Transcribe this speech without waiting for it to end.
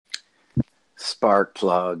Spark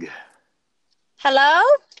plug. Hello?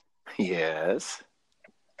 Yes.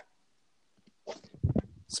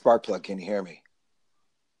 Spark plug, can you hear me?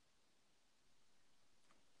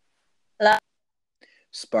 Hello?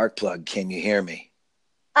 Spark plug, can you hear me?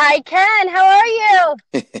 I can. How are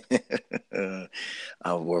you?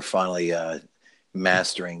 We're finally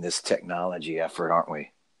mastering this technology effort, aren't we?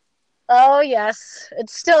 Oh, yes.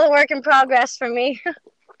 It's still a work in progress for me.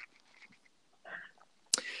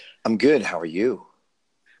 I'm good. How are you?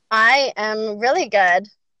 I am really good.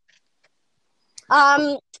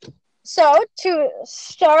 Um, so to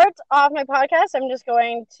start off my podcast, I'm just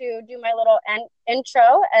going to do my little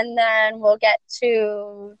intro and then we'll get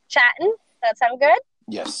to chatting. That sound good?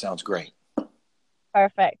 Yes, sounds great.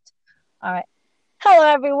 Perfect. All right. Hello,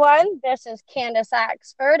 everyone. This is Candace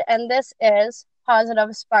Axford, and this is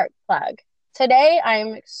Positive Spark Plug. Today,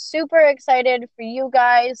 I'm super excited for you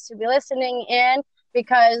guys to be listening in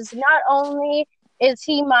because not only is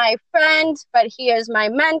he my friend, but he is my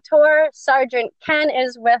mentor. Sergeant Ken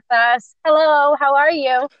is with us. Hello, how are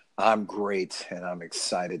you? I'm great, and I'm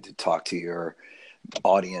excited to talk to your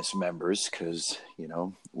audience members because,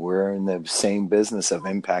 we're in the same business of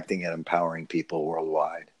impacting and empowering people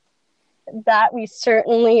worldwide. That we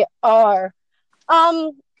certainly are.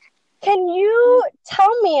 Um, Can you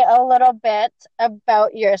tell me a little bit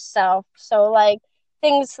about yourself? So, like,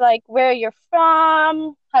 things like where you're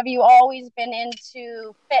from. Have you always been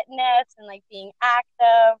into fitness and like being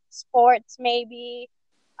active, sports maybe?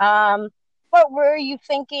 Um, what were you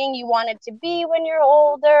thinking you wanted to be when you're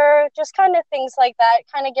older? Just kind of things like that.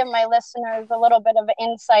 Kind of give my listeners a little bit of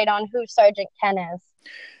insight on who Sergeant Ken is.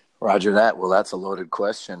 Roger that. Well, that's a loaded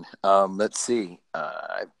question. Let's see.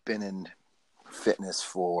 I've been in fitness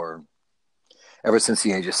for ever since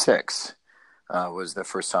the age of 6. Was the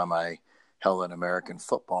first time I held an American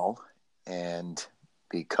football, and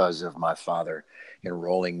because of my father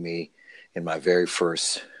enrolling me in my very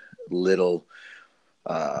first little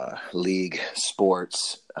league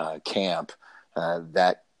sports camp,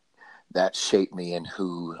 that shaped me in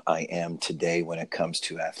who I am today when it comes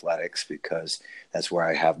to athletics, because that's where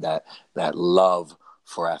I have that love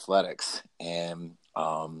for athletics. And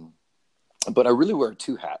but I really wear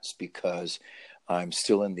 2 hats because I'm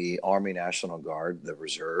still in the Army National Guard, the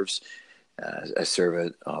reserves. I serve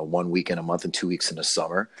it 1 week in a month and 2 weeks in the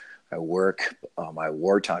summer. I work my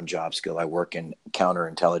wartime job skill. I work in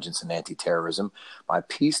counterintelligence and anti-terrorism. My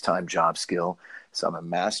peacetime job skill. So I'm a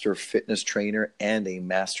master fitness trainer and a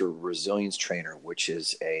master resilience trainer, which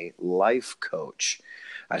is a life coach.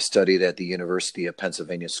 I studied at the University of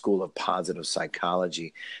Pennsylvania School of Positive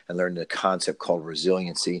Psychology and learned a concept called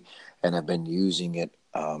resiliency, and have been using it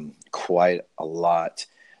quite a lot.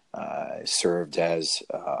 Served as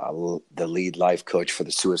the lead life coach for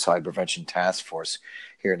the Suicide Prevention Task Force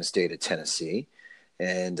here in the state of Tennessee.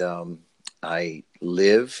 And I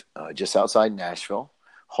live just outside Nashville,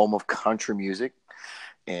 home of country music.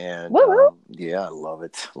 And yeah, I love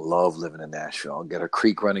it. Love living in Nashville. Got a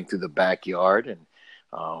creek running through the backyard, and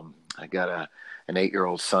I got an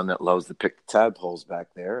 8-year-old son that loves to pick the tadpoles back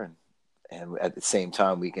there. And at the same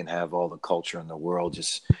time, we can have all the culture in the world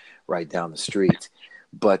just right down the street.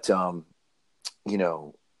 But, in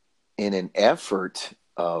an effort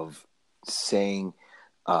of saying,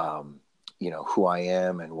 who I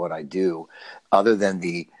am and what I do, other than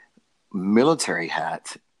the military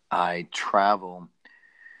hat, I travel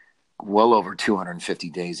well over 250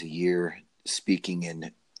 days a year, speaking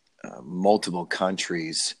in multiple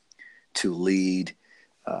countries to lead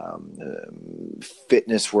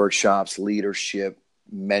fitness workshops, leadership,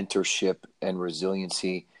 mentorship, and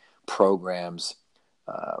resiliency programs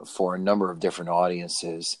for a number of different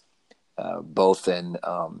audiences, both in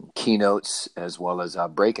keynotes as well as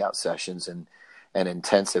breakout sessions and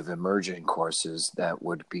intensive immersion courses that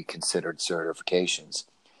would be considered certifications.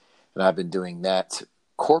 And I've been doing that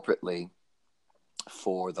corporately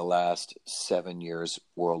for the last 7 years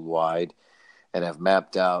worldwide, and have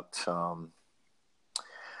mapped out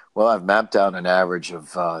I've mapped out an average of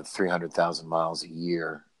 300,000 miles a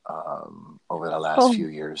year over the last few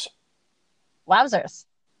years. Wowzers. That's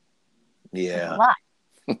a Yeah. lot.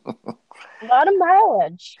 A lot of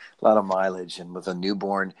mileage. A lot of mileage. And with a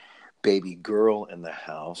newborn baby girl in the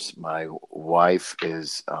house, my wife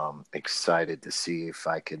is excited to see if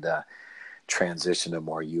I could transition to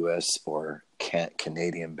more U.S. or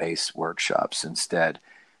Canadian-based workshops instead.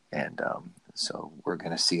 And so we're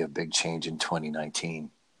going to see a big change in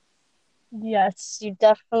 2019. Yes, you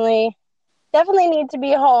definitely need to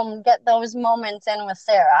be home, get those moments in with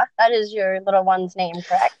Sarah. That is your little one's name,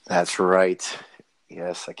 correct? That's right.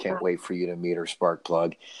 Yes, I can't wait for you to meet her, Spark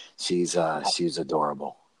Plug. She's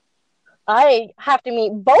adorable. I have to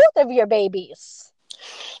meet both of your babies.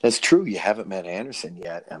 That's true. You haven't met Anderson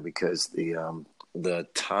yet, and because the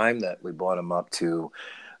time that we brought him up to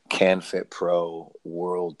CanFit Pro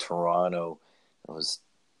World Toronto, it was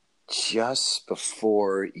just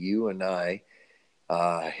before you and I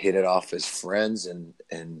hit it off as friends, and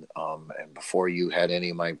before you had any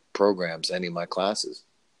of my programs, any of my classes.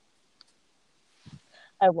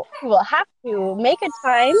 We will have to make a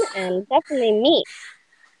time and definitely meet.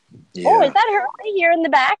 Oh, is Yeah, that her right here in the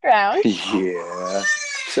background? yeah.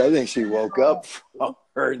 So I think she woke up from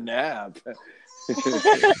her nap.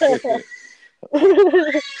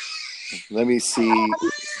 Let me see.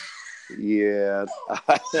 Yeah,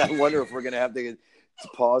 I wonder if we're gonna have to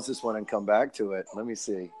pause this one and come back to it. Let me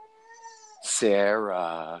see.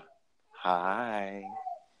 Sarah, hi,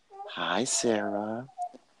 hi, Sarah.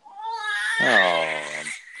 Oh,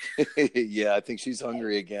 yeah. I think she's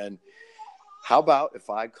hungry again. How about if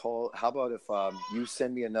I call? How about if you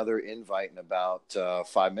send me another invite in about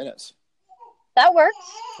 5 minutes? That works.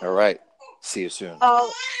 All right. See you soon.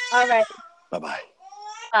 Oh, all right. Bye bye.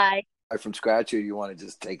 Bye. From scratch, or you want to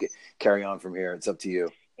just take it, carry on from here? It's up to you.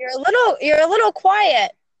 You're a little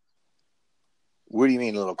quiet. What do you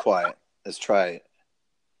mean a little quiet? Let's try it.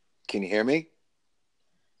 Can you hear me?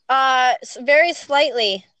 Very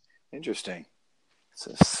slightly. Interesting. It's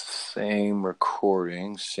the same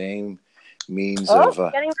recording, same means Oh, of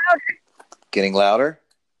getting louder. getting louder.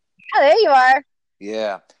 Yeah, there you are.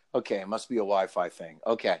 Yeah. Okay. It must be a Wi-Fi thing.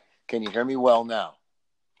 Okay. Can you hear me well now?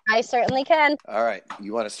 I certainly can. All right.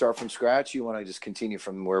 You want to start from scratch? You want to just continue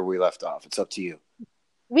from where we left off? It's up to you.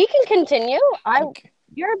 We can continue. Okay.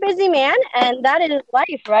 You're a busy man, and that is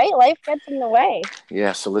life, right? Life gets in the way.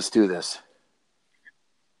 Yeah. So let's do this.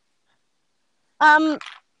 Um,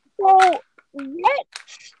 so what?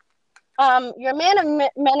 You're a man of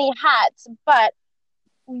many hats, but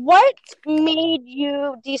what made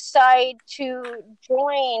you decide to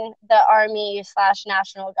join the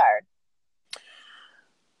Army/National Guard?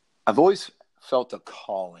 I've always felt a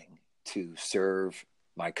calling to serve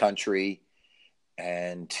my country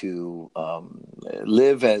and to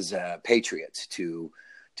live as a patriot, to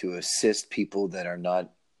assist people that are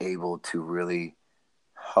not able to really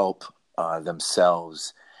help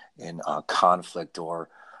themselves in conflict or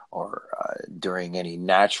during any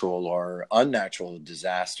natural or unnatural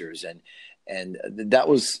disasters, and that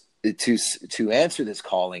was to answer this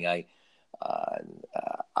calling. Uh,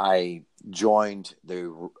 I joined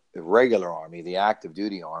the regular Army, the active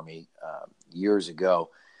duty Army, years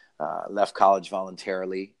ago. Left college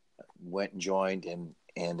voluntarily, went and joined,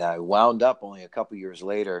 and I wound up only a couple years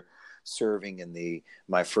later serving in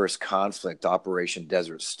my first conflict, Operation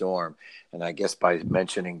Desert Storm. And I guess by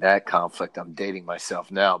mentioning that conflict, I'm dating myself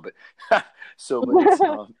now. But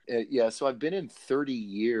yeah. So I've been in 30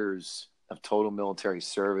 years of total military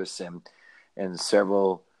service and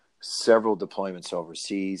several deployments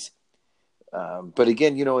overseas. But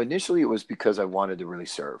again, initially it was because I wanted to really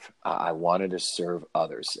serve. I wanted to serve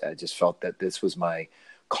others. I just felt that this was my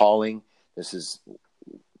calling. This is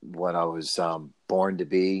what I was born to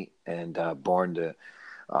be, and born to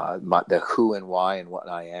the who and why and what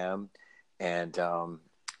I am, and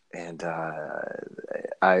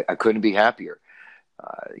I couldn't be happier.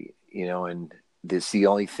 And this the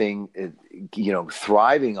only thing,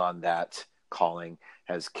 thriving on that calling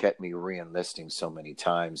has kept me re-enlisting so many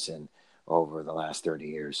times and over the last 30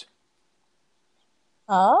 years.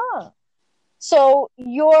 Ah. So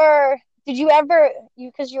did you ever,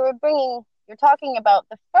 because you're talking about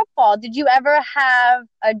the football, did you ever have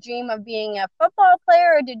a dream of being a football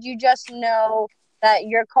player, or did you just know that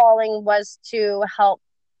your calling was to help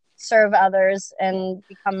serve others and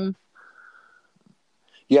become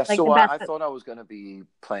Yeah, like so the best? I thought I was going to be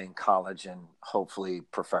playing college and hopefully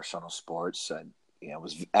professional sports. I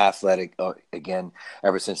was athletic again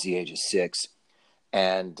ever since the age of 6,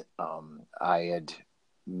 and I had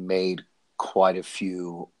made quite a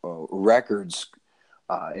few records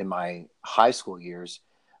in my high school years,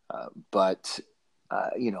 but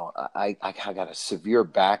I got a severe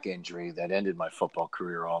back injury that ended my football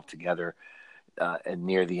career altogether, and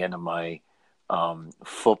near the end of my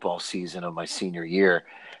football season of my senior year,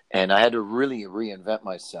 and I had to really reinvent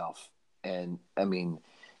myself. And I mean,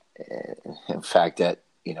 in fact, I've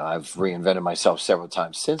reinvented myself several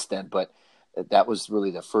times since then, but that was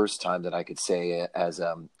really the first time that I could say, as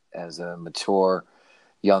a mature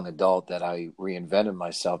young adult, that I reinvented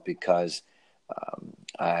myself, because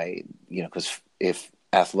because if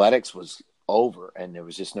athletics was over and there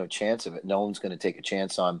was just no chance of it, no one's going to take a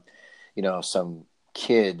chance on, some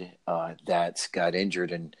kid that's got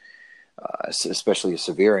injured, and especially a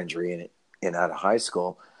severe injury in out of high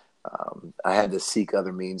school. I had to seek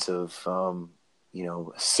other means of,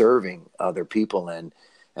 serving other people and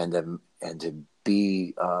to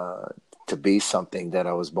be something that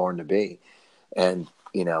I was born to be. And,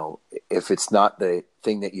 if it's not the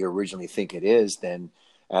thing that you originally think it is, then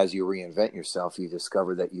as you reinvent yourself, you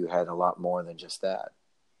discover that you had a lot more than just that.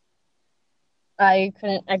 I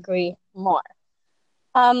couldn't agree more.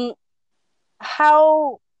 Um,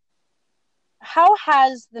 how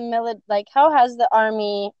has how has the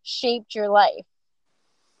army shaped your life?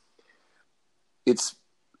 It's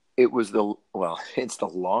it was the well, it's the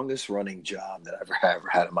longest running job that I've ever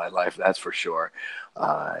had in my life. That's for sure.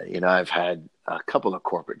 I've had a couple of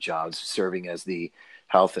corporate jobs serving as the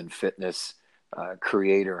health and fitness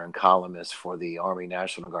creator and columnist for the Army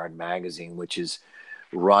National Guard magazine, which is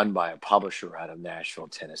run by a publisher out of Nashville,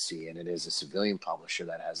 Tennessee, and it is a civilian publisher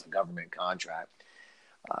that has a government contract.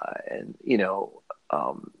 And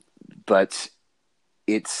but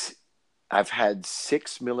it's I've had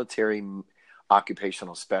six military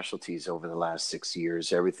occupational specialties over the last 6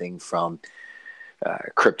 years. Everything from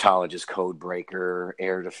cryptologist, code breaker,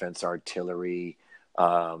 air defense artillery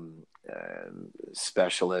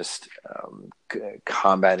specialist,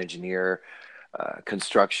 combat engineer,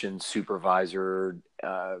 construction supervisor,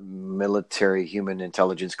 military human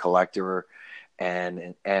intelligence collector, and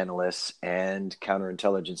an analyst, and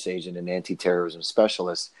counterintelligence agent and anti-terrorism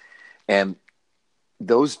specialist. And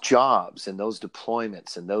those jobs and those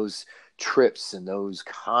deployments and those trips and those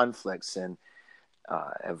conflicts and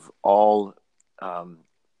have all, um,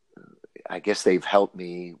 I guess they've helped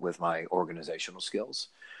me with my organizational skills.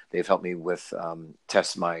 They've helped me with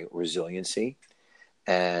test my resiliency,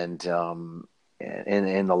 and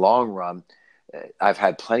in the long run, I've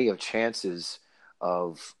had plenty of chances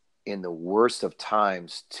of, in the worst of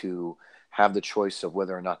times, to have the choice of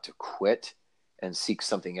whether or not to quit and seek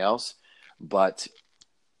something else. But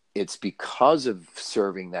it's because of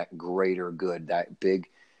serving that greater good, that big,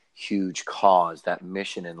 huge cause, that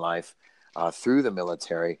mission in life through the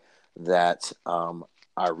military, that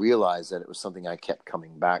I realized that it was something I kept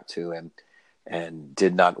coming back to and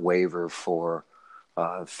did not waver for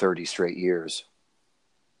 30 straight years.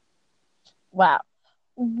 Wow.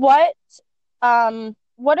 What are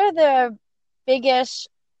the biggest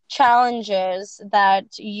challenges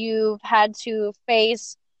that you've had to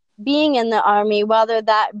face being in the army, whether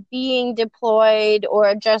that being deployed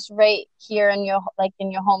or just right here in your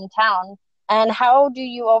hometown? And how do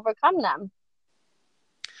you overcome them?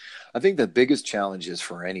 I think the biggest challenge is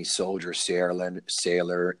for any soldier,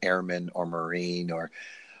 sailor, airman, or Marine, or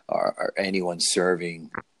anyone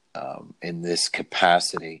serving in this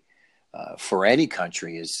capacity for any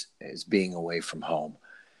country is being away from home.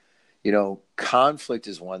 Conflict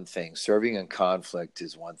is one thing. Serving in conflict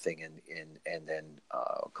is one thing, and then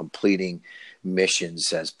completing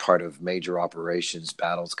missions as part of major operations,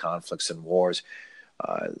 battles, conflicts, and wars.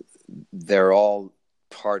 Uh, they're all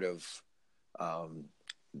part of um,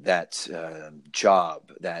 that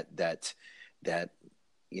job that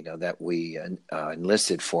we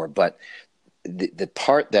enlisted for. But the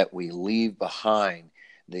part that we leave behind,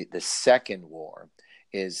 the second war,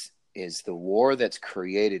 is the war that's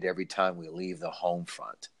created every time we leave the home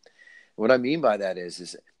front. What I mean by that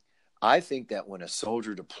is I think that when a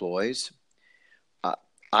soldier deploys, uh,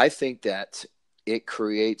 I think that it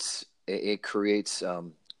creates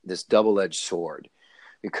this double-edged sword,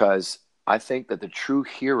 because I think that the true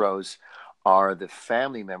heroes are the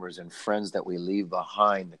family members and friends that we leave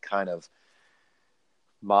behind to kind of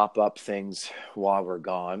mop up things while we're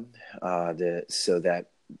gone, so that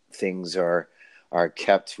things are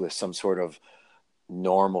kept with some sort of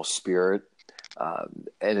normal spirit,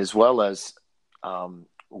 and as well as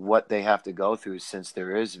what they have to go through, since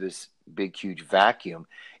there is this big, huge vacuum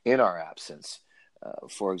in our absence.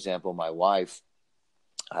 For example, my wife,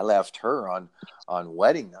 I left her on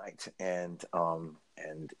wedding night, and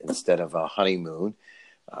instead of a honeymoon,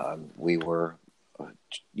 we were,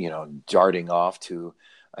 darting off to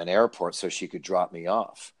an airport so she could drop me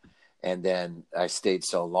off. And then I stayed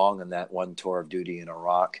so long in that one tour of duty in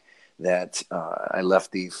Iraq that I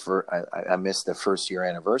left I missed the first year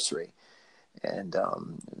anniversary. And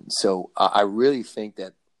so I really think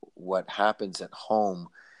that what happens at home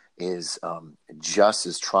is just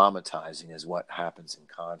as traumatizing as what happens in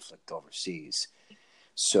conflict overseas.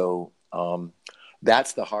 So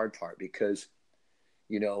that's the hard part, because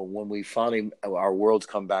when we finally our worlds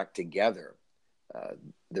come back together, uh,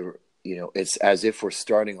 the it's as if we're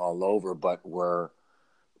starting all over, but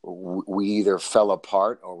we either fell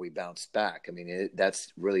apart or we bounced back. I mean,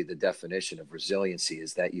 that's really the definition of resiliency,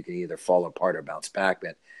 is that you can either fall apart or bounce back.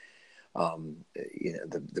 But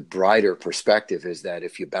The brighter perspective is that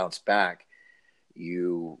if you bounce back,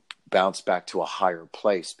 you bounce back to a higher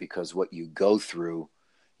place, because what you go through,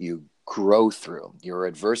 you grow through. Your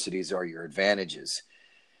adversities are your advantages.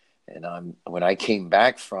 And when I came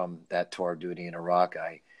back from that tour of duty in Iraq,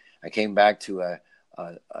 I came back to a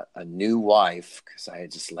new wife, because I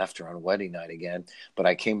had just left her on wedding night again. But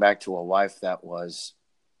I came back to a wife that was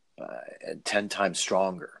 10 times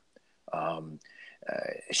stronger.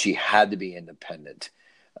 She had to be independent,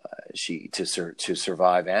 to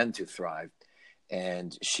survive and to thrive.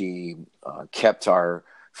 And she kept our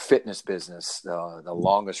fitness business, the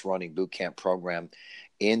longest running boot camp program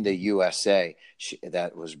in the USA,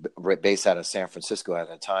 that was based out of San Francisco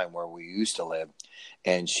at a time where we used to live.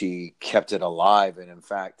 And she kept it alive. And in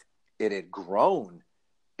fact, it had grown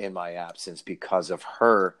in my absence because of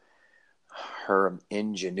her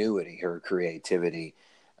ingenuity, her creativity,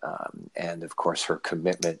 and of course her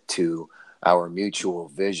commitment to our mutual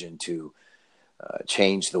vision to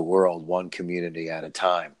change the world one community at a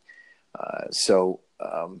time. So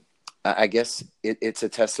I guess it's a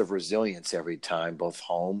test of resilience every time, both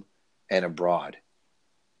home and abroad.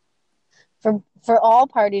 For all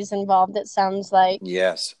parties involved, it sounds like.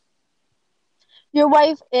 Yes. Your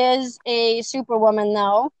wife is a superwoman,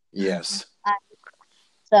 though. Yes.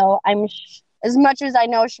 So as much as I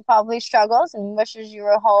know she probably struggles and wishes you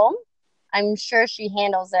were home, I'm sure she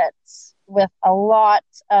handles it with a lot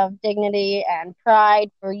of dignity and pride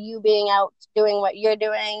for you being out doing what you're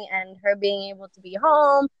doing and her being able to be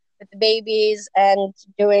home with the babies and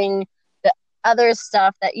doing the other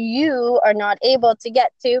stuff that you are not able to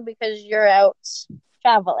get to because you're out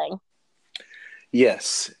traveling.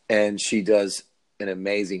 Yes, and she does an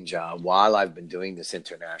amazing job. While I've been doing this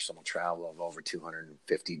international travel of over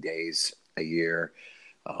 250 days a year,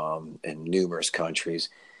 in numerous countries,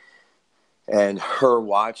 and her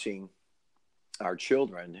watching our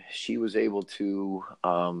children, she was able to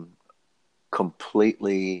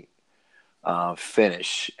completely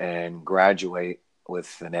finish and graduate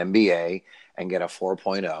with an MBA and get a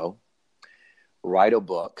 4.0, write a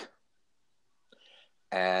book,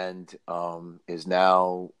 and is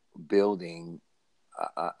now building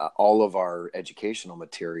all of our educational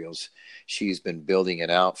materials. She's been building it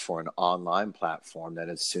out for an online platform that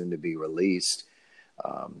is soon to be released,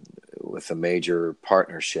 with a major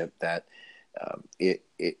partnership that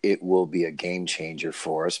it will be a game changer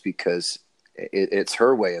for us, because it's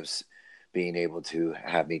her way of being able to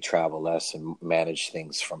have me travel less and manage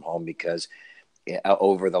things from home, because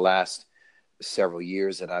over the last several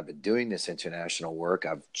years that I've been doing this international work,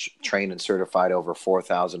 I've trained and certified over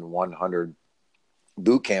 4,100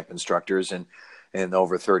 boot camp instructors in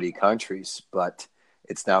over 30 countries. But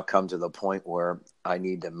it's now come to the point where I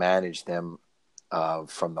need to manage them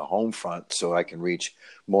from the home front so I can reach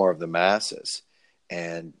more of the masses.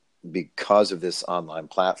 And because of this online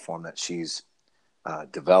platform that she's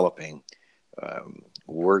developing,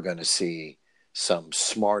 we're going to see some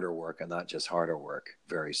smarter work and not just harder work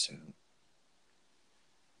very soon.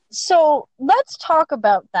 So let's talk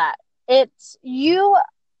about that. It's you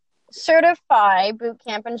certify boot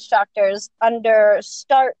camp instructors under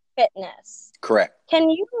Start Fitness. Correct. Can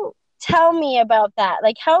you tell me about that?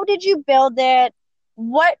 Like, how did you build it?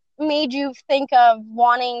 What made you think of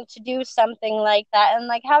wanting to do something like that? And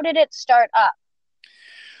like, how did it start up?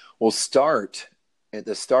 Well,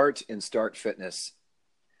 the start in Start Fitness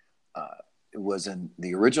was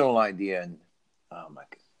the original idea. And oh my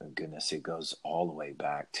goodness, it goes all the way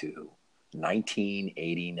back to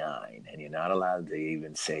 1989, and you're not allowed to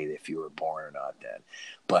even say if you were born or not then.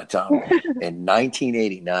 But in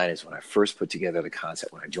 1989 is when I first put together the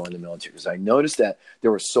concept when I joined the military, because I noticed that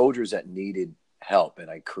there were soldiers that needed help, and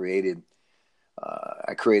I created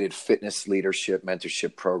fitness leadership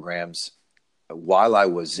mentorship programs while I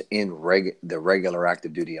was in the regular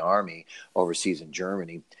active duty Army overseas in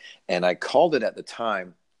Germany, and I called it at the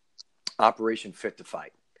time Operation Fit to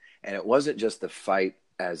Fight. And it wasn't just the fight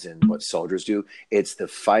as in what soldiers do. It's the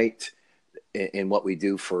fight in what we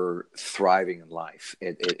do for thriving in life.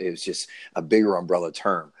 It was just a bigger umbrella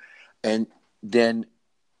term. And then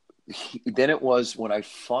it was when I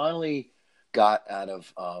finally got out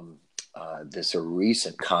of this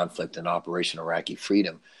recent conflict in Operation Iraqi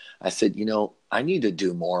Freedom, I said, I need to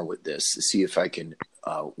do more with this to see if I can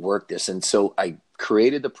work this. And so I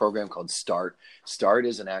created the program called START. START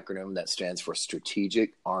is an acronym that stands for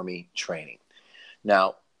Strategic Army Training.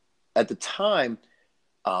 Now, at the time,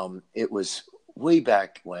 it was way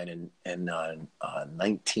back when in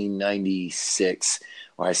 1996,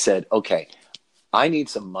 where I said, okay, I need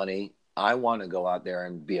some money. I want to go out there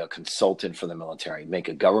and be a consultant for the military, make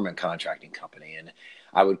a government contracting company. And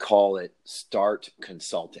I would call it Start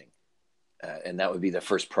Consulting. And that would be the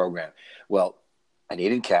first program. Well, I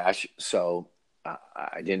needed cash, so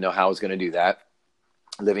I didn't know how I was going to do that.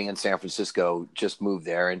 Living in San Francisco, just moved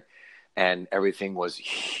there, and everything was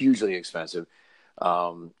hugely expensive.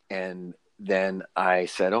 And then I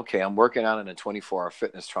said, okay, I'm working on a 24-hour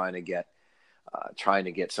fitness, trying to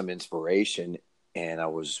get some inspiration. And I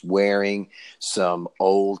was wearing some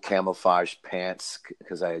old camouflage pants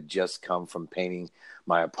because I had just come from painting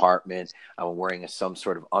my apartment. I was wearing some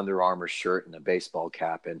sort of Under Armour shirt and a baseball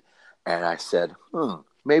cap. And I said,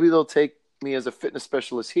 maybe they'll take me as a fitness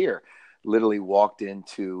specialist here. Literally walked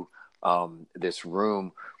into this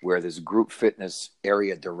room where this group fitness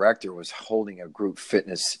area director was holding a group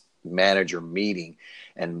fitness manager meeting,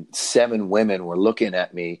 and 7 women were looking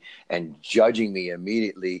at me and judging me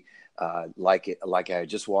immediately, like I had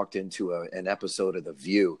just walked into an episode of The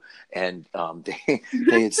View, and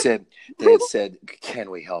they had said,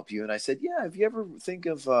 "Can we help you?" And I said, "Yeah. Have you ever think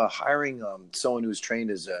of hiring someone who's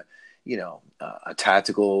trained as a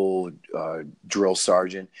tactical drill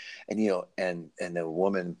sergeant?" And and the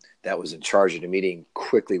woman that was in charge of the meeting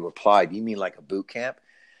quickly replied, "You mean like a boot camp?"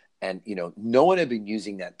 And no one had been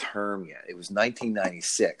using that term yet. It was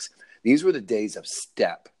 1996. These were the days of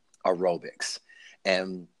step aerobics,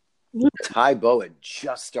 and Tae Bo had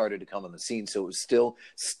just started to come on the scene, so it was still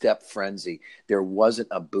step frenzy. There wasn't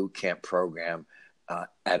a boot camp program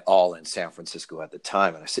at all in San Francisco at the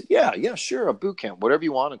time. And I said, yeah, sure, a boot camp, whatever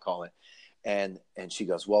you want to call it. And she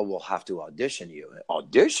goes, "Well, we'll have to audition you."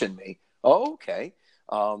 Audition me? Oh, okay.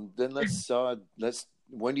 Then let's.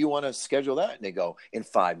 When do you want to schedule that? And they go, "In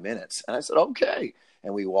 5 minutes." And I said, "Okay."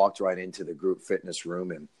 And we walked right into the group fitness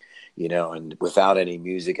room, and without any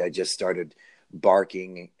music, I just started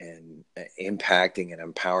barking and impacting and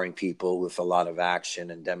empowering people with a lot of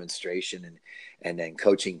action and demonstration and then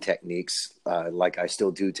coaching techniques, like I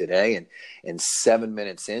still do today. And 7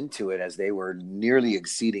 minutes into it, as they were nearly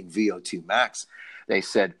exceeding VO2 max, they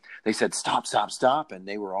said, stop. And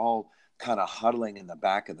they were all kind of huddling in the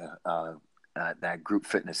back of that group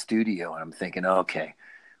fitness studio. And I'm thinking, okay,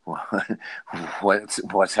 well,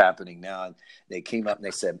 what's happening now? And they came up and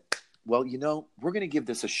they said, "Well, we're going to give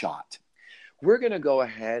this a shot. We're going to go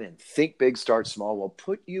ahead and think big, start small. We'll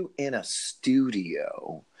put you in a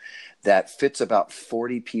studio that fits about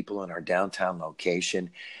 40 people in our downtown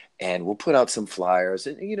location, and we'll put out some flyers,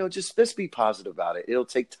 and, just let's be positive about it. It'll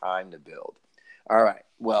take time to build." All right.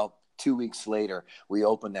 Well, 2 weeks later, we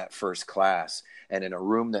opened that first class, and in a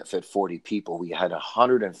room that fit 40 people, we had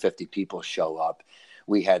 150 people show up.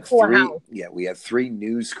 We had we had 3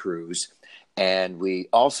 news crews, and we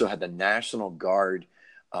also had the National Guard,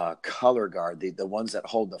 color guard, the ones that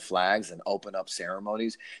hold the flags and open up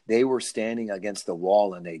ceremonies. They were standing against the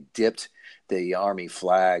wall, and they dipped the Army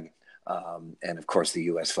flag. And of course, the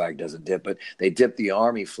U.S. flag doesn't dip, but they dipped the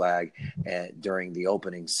Army flag during the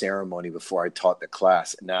opening ceremony before I taught the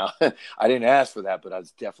class. Now, I didn't ask for that, but I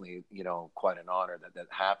was definitely, quite an honor that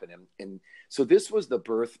happened. And so this was the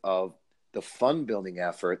birth of the fun building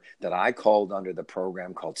effort that I called under the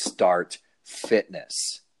program called Start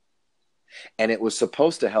Fitness. And it was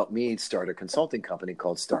supposed to help me start a consulting company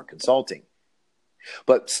called Start Consulting.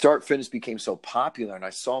 But Start Fitness became so popular, and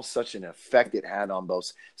I saw such an effect it had on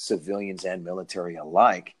both civilians and military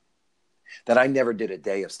alike, that I never did a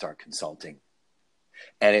day of Start Consulting.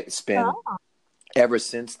 And it's been ever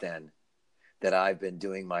since then that I've been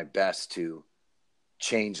doing my best to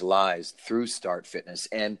change lives through Start Fitness.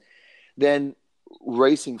 And then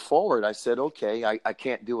racing forward, I said, okay, I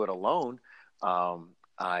can't do it alone.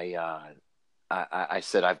 I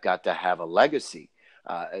said, I've got to have a legacy,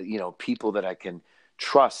 people that I can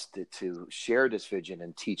trust to share this vision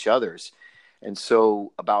and teach others. And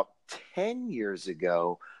so about 10 years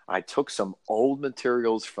ago, I took some old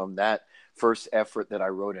materials from that first effort that I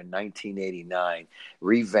wrote in 1989,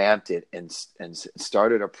 revamped it, and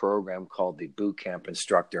started a program called the Boot Camp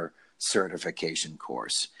Instructor Certification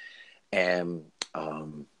Course. And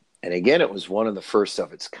again, it was one of the first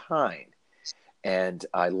of its kind. And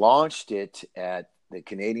I launched it at the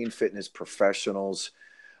Canadian Fitness Professionals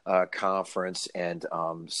Conference and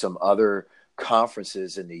some other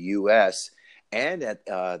conferences in the U.S. and at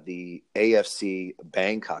the AFC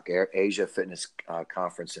Bangkok, Asia Fitness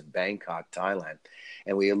Conference in Bangkok, Thailand.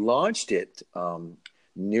 And we launched it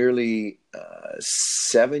nearly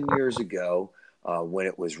 7 years ago when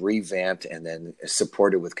it was revamped and then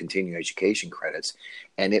supported with continuing education credits.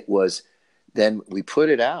 And then we put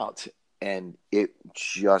it out, and it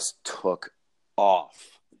just took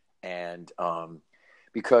off. And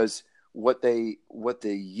because what the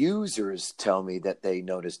users tell me that they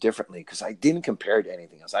notice differently, because I didn't compare to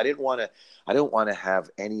anything else. I didn't want to have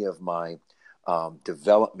any of my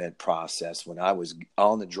development process when I was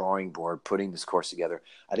on the drawing board putting this course together.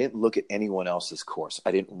 I didn't look at anyone else's course.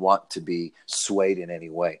 I didn't want to be swayed in any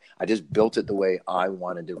way. I just built it the way I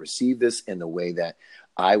wanted to receive this, in the way that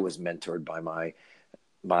I was mentored by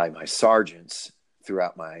my sergeants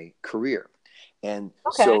throughout my career. And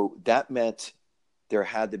so that meant there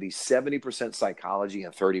had to be 70% psychology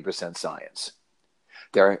and 30% science.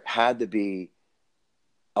 There had to be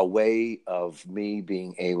a way of me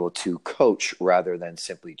being able to coach rather than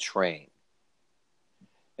simply train.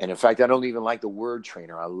 And in fact, I don't even like the word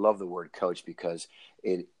trainer. I love the word coach, because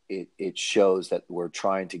it shows that we're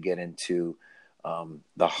trying to get into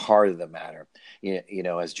the heart of the matter. You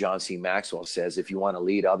know, as John C. Maxwell says, if you want to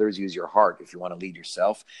lead others, use your heart. If you want to lead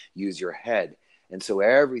yourself, use your head. And so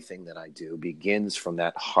everything that I do begins from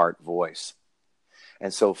that heart voice.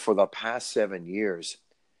 And so for the past 7 years,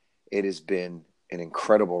 it has been an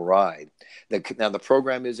incredible ride. Now, the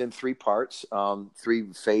program is in 3 parts,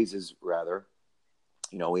 3 phases, rather.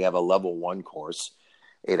 You know, we have a level 1 course,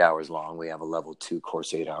 8 hours long. We have a level 2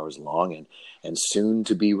 course, 8 hours long, and soon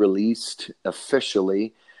to be released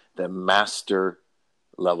officially, the master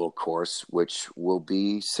level course, which will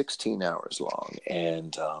be 16 hours long.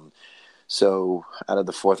 And so out of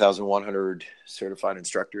the 4,100 certified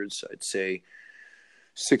instructors, I'd say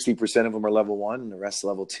 60% of them are level 1 and the rest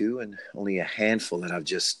level 2. And only a handful that I've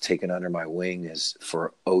just taken under my wing is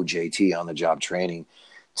for OJT, on the job training,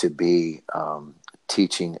 to be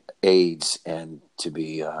teaching aides and to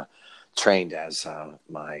be trained as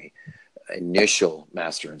my initial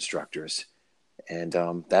master instructors.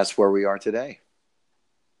 And that's where we are today.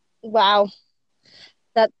 Wow.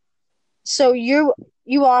 So you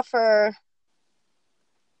offer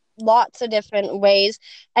lots of different ways,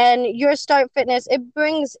 and your Start Fitness, it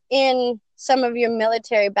brings in some of your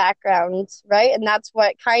military backgrounds, right? And that's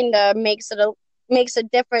what kind of makes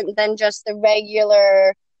it different than just the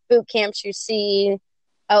regular boot camps you see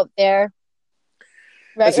out there,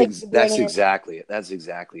 right? That's exactly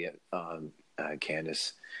it,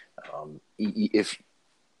 Candace.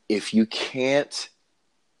 If you can't,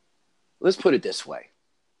 let's put it this way.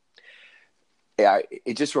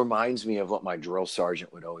 It just reminds me of what my drill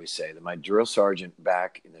sergeant would always say. That my drill sergeant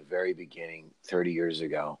back in the very beginning, 30 years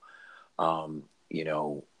ago,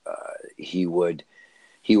 he would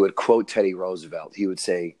quote Teddy Roosevelt. He would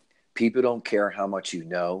say, "People don't care how much you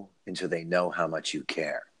know until they know how much you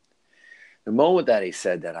care." The moment that he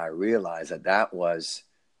said that, I realized that was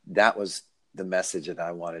the message that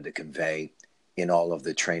I wanted to convey in all of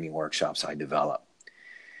the training workshops I develop.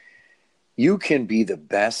 You can be the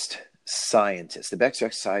best scientist, the best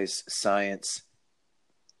exercise science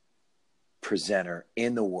presenter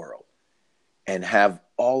in the world, and have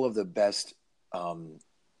all of the best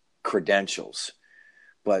credentials,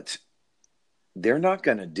 but they're not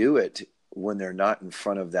going to do it when they're not in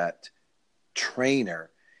front of that trainer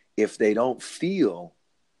if they don't feel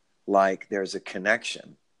like there's a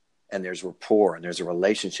connection and there's rapport and there's a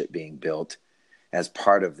relationship being built as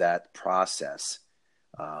part of that process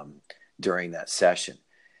during that session.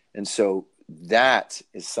 And so that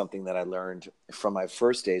is something that I learned from my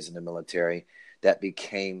first days in the military that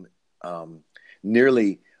became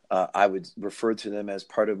nearly, I would refer to them as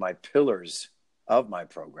part of my pillars of my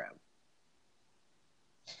program.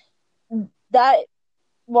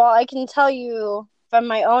 Well, I can tell you from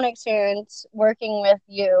my own experience working with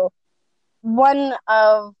you, one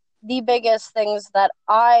of the biggest things that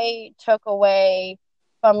I took away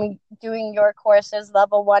from doing your courses,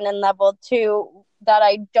 level 1 and level 2, that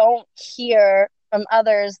I don't hear from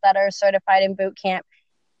others that are certified in boot camp,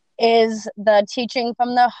 is the teaching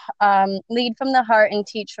from the lead from the heart and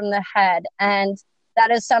teach from the head. And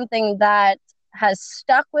that is something that has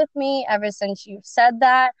stuck with me ever since you've said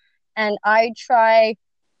that. And I try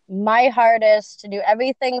my hardest to do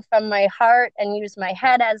everything from my heart and use my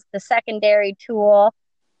head as the secondary tool.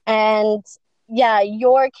 And yeah,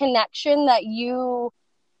 your connection that you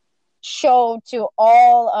show to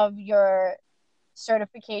all of your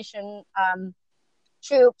certification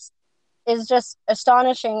troops is just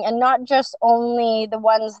astonishing. And not just only the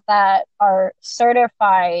ones that are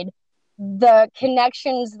certified, the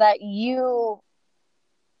connections that you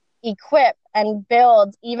equip and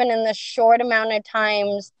build, even in the short amount of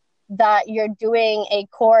times that you're doing a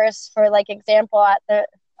course. For like example, at the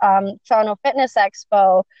Toronto Fitness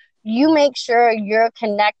Expo, you make sure you're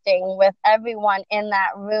connecting with everyone in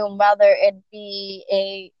that room, whether it be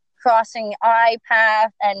a crossing eye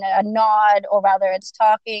path and a nod, or whether it's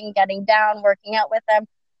talking, getting down, working out with them,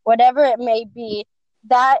 whatever it may be.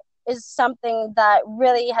 That is something that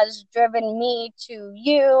really has driven me to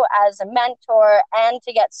you as a mentor, and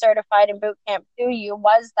to get certified in boot camp through you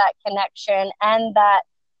was that connection and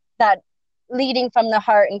that leading from the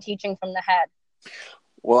heart and teaching from the head.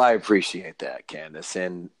 Well, I appreciate that, Candace.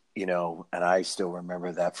 And, and I still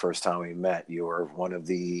remember that first time we met. You were one of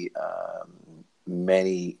the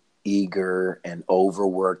many eager and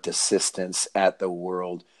overworked assistants at the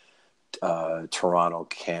World Toronto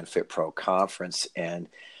CanFit Pro Conference. And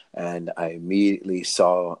I immediately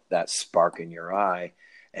saw that spark in your eye.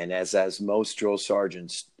 And as most drill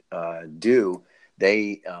sergeants do,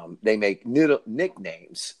 they make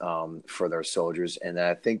nicknames for their soldiers. And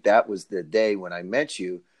I think that was the day when I met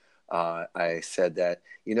you. I said that,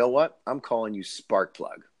 you know what? I'm calling you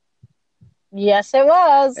Sparkplug. Yes, it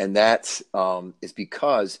was. And that's is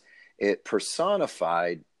because it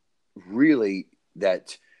personified really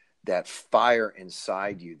that fire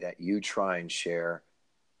inside you that you try and share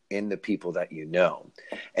in the people that you know.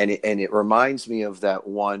 And it reminds me of that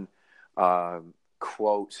one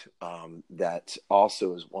quote that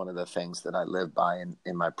also is one of the things that I live by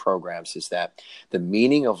in my programs, is that the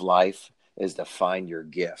meaning of life is to find your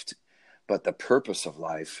gift, but the purpose of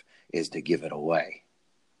life is to give it away.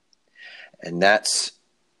 And that's,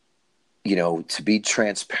 to be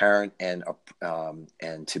transparent and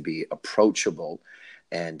to be approachable,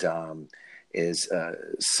 and is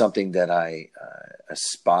something that I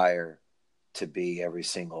aspire to be every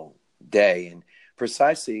single day. And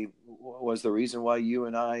precisely was the reason why you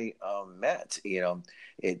and I met. It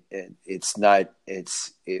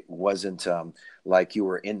wasn't like you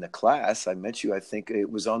were in the class. I met you, I think it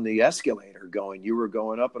was on the escalator you were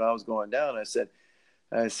going up and I was going down. I said,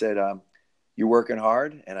 you're working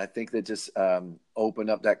hard. And I think that just opened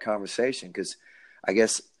up that conversation, because I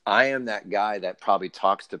guess I am that guy that probably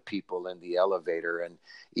talks to people in the elevator, and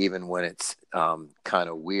even when it's kind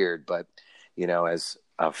of weird. But, as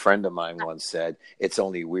a friend of mine once said, it's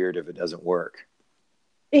only weird if it doesn't work.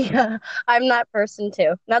 Yeah, I'm that person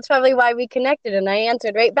too. That's probably why we connected, and I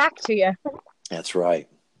answered right back to you. That's right.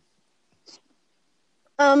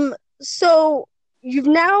 So you've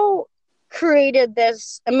now created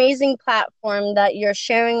this amazing platform that you're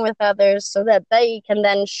sharing with others so that they can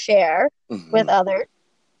then share with others.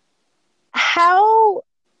 How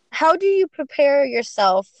do you prepare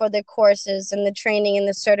yourself for the courses and the training and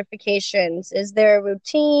the certifications? Is there a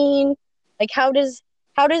routine? Like, how does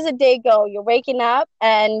a day go? You're waking up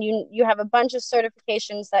and you have a bunch of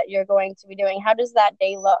certifications that you're going to be doing. How does that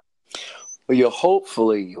day look? Well, you'll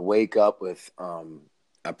hopefully wake up with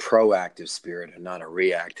a proactive spirit and not a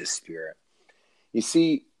reactive spirit. You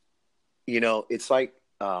see, it's like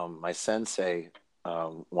my sensei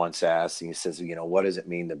once asked, and he says, what does it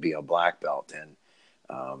mean to be a black belt? And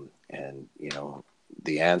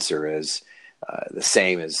the answer is the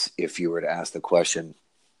same as if you were to ask the question,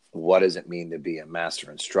 what does it mean to be a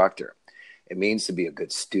master instructor? It means to be a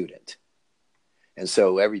good student. And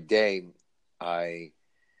so every day I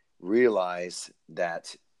realize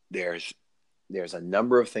that there's a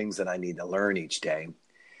number of things that I need to learn each day,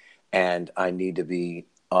 and I need to be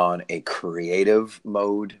on a creative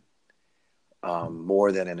mode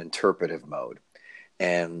more than an interpretive mode.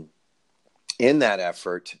 And in that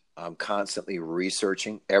effort, I'm constantly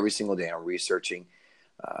researching. Every single day I'm researching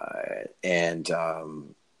and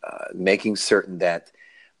making certain that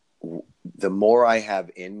the more I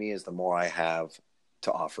have in me is the more I have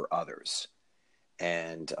to offer others.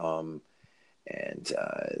 And I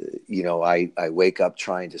wake up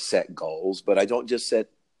trying to set goals, but I don't just set,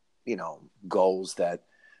 goals that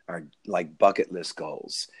are like bucket list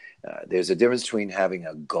goals. There's a difference between having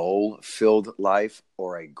a goal-filled life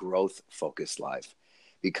or a growth-focused life,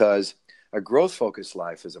 because a growth-focused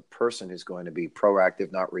life is a person who's going to be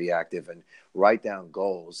proactive, not reactive, and write down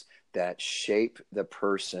goals that shape the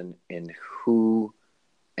person in who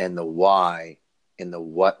and the why and the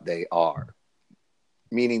what they are.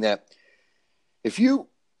 Meaning that if you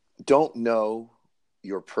don't know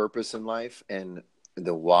your purpose in life and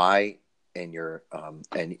the why, and your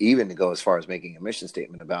and even to go as far as making a mission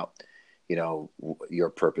statement about your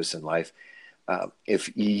purpose in life,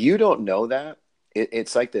 if you don't know that,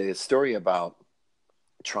 it's like the story about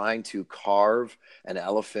trying to carve an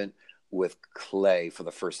elephant with clay for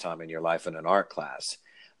the first time in your life in an art class.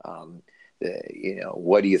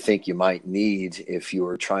 What do you think you might need if you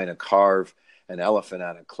were trying to carve an elephant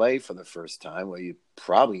out of clay for the first time? Well, you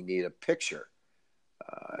probably need a picture.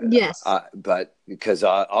 Yes. But because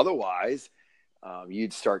otherwise,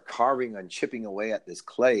 you'd start carving and chipping away at this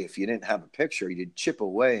clay. If you didn't have a picture, you'd chip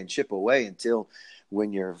away until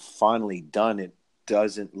when you're finally done, it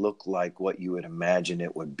doesn't look like what you would imagine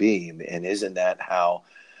it would be. And isn't that how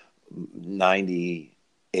 98%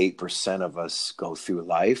 of us go through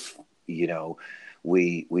life. We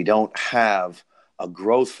don't have a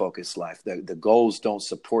growth focused life. The goals don't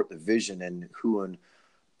support the vision and who and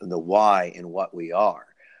the why and what we are.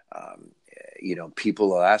 Um, People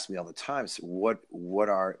will ask me all the time, so what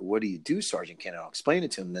do you do, Sergeant Ken? I'll explain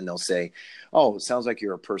it to them. And then they'll say, oh, it sounds like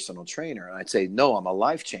you're a personal trainer. And I'd say, no, I'm a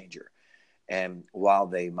life changer. And while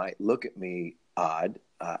they might look at me odd,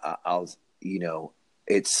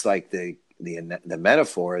 it's like the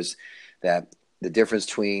metaphor is that the difference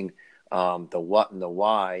between the what and the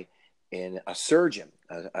why in a surgeon.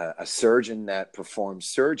 A surgeon that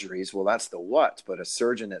performs surgeries, well, that's the what. But a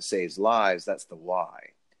surgeon that saves lives, that's the why.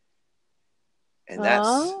 And that's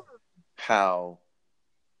Oh. how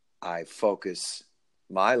I focus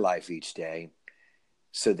my life each day,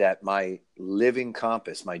 so that my living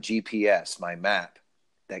compass, my GPS, my map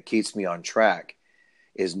that keeps me on track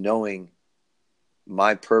is knowing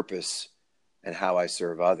my purpose and how I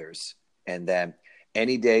serve others. And then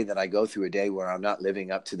any day that I go through a day where I'm not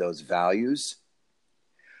living up to those values,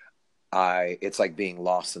 it's like being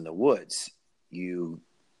lost in the woods. You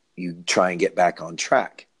try and get back on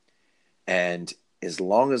track. And as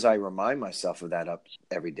long as I remind myself of that up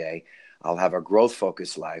every day, I'll have a growth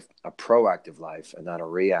focused life, a proactive life, and not a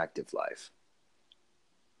reactive life.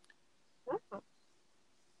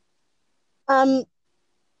 Um,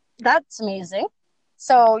 that's amazing.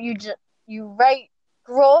 So you write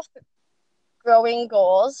growing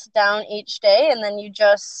goals down each day, and then you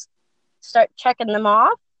just start checking them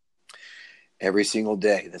off. Every single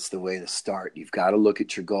day, that's the way to start. You've got to look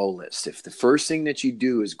at your goal list. If the first thing that you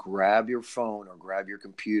do is grab your phone or grab your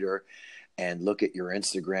computer and look at your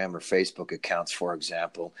Instagram or Facebook accounts, for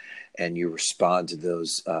example, and you respond to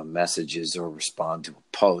those messages or respond to a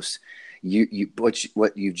post,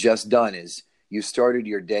 what you've just done is you started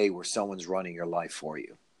your day where someone's running your life for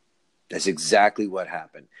you. That's exactly what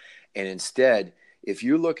happened. And instead, if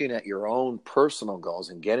you're looking at your own personal goals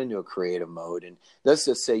and get into a creative mode, and let's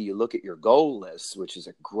just say you look at your goal list, which is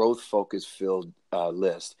a growth focus filled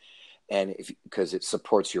list, and because it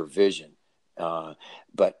supports your vision.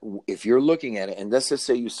 But if you're looking at it, and let's just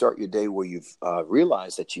say you start your day where you've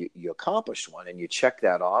realized that you accomplished one and you check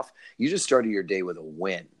that off, you just started your day with a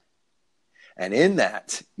win. And in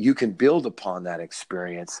that, you can build upon that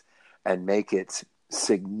experience and make it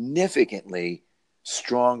significantly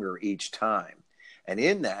stronger each time. And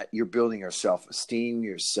in that, you're building your self-esteem,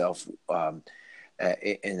 yourself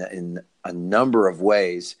in a number of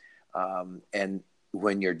ways. And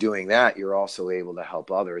when you're doing that, you're also able to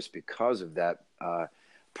help others because of that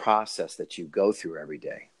process that you go through every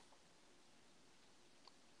day.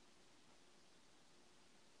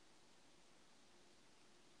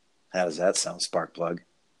 How does that sound, Sparkplug?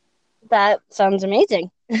 That sounds amazing.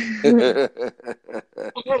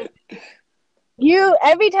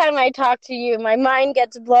 Every time I talk to you, my mind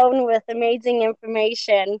gets blown with amazing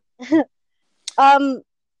information. Um,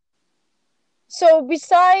 so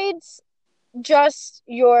besides just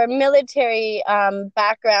your military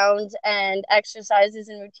background and exercises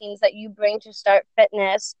and routines that you bring to Start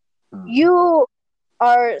Fitness, you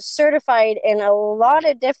are certified in a lot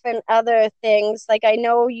of different other things. Like I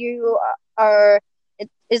know you are,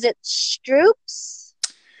 is it Stroops?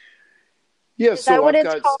 Yeah, Is that so what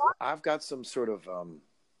it's called? I've got some sort of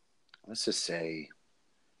let's just say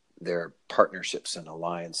there are partnerships and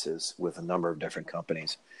alliances with a number of different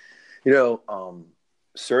companies.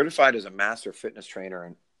 Certified as a master fitness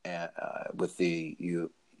trainer and with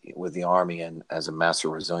the Army, and as a master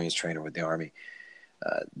resilience trainer with the Army.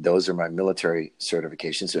 Those are my military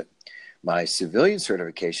certifications. My civilian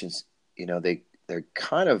certifications, they're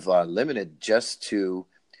kind of limited just to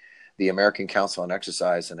the American Council on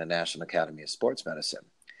Exercise and the National Academy of Sports Medicine.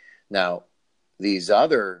 Now, these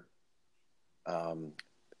other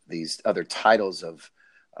titles of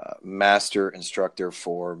master instructor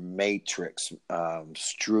for Matrix,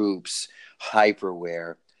 Stroops,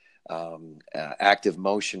 Hyperwear, Active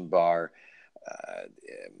Motion Bar.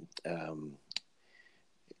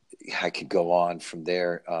 I could go on from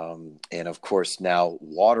there. And of course, now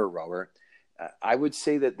Water Rower. I would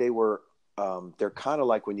say that they're kind of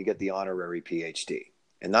like when you get the honorary PhD.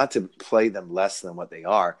 And not to play them less than what they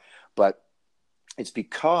are, but it's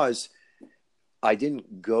because I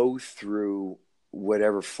didn't go through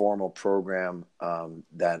whatever formal program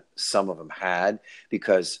that some of them had,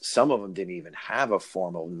 because some of them didn't even have a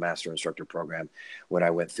formal master instructor program when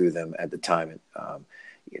I went through them at the time.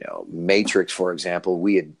 Matrix, for example,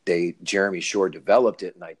 Jeremy Shore developed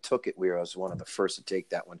it, and I took it. I was one of the first to take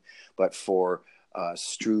that one. But for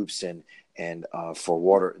Stroops and for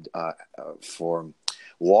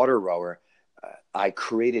Water Rower, I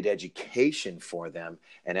created education for them,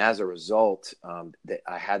 and as a result,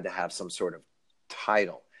 I had to have some sort of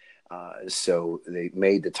title. So they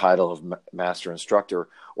made the title of master instructor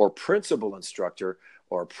or principal instructor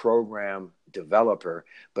or program developer.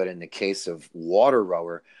 But in the case of Water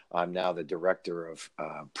Rower, I'm now the director of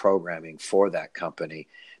programming for that company,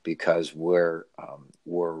 because we're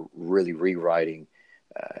really rewriting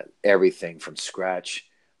everything from scratch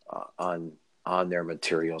on their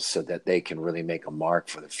materials so that they can really make a mark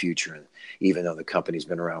for the future. And even though the company's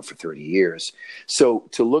been around for 30 years. So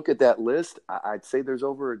to look at that list, I'd say there's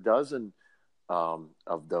over a dozen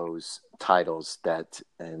of those titles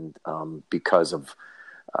because of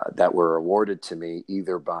that were awarded to me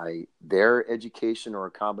either by their education or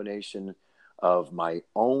a combination of my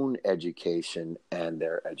own education and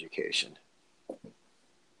their education.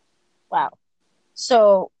 Wow.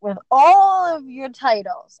 So, with all of your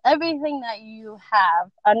titles, everything that you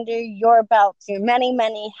have under your belt, your many,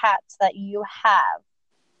 many hats that you have,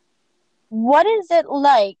 what is it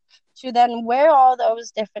like to then wear all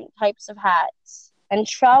those different types of hats and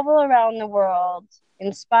travel around the world,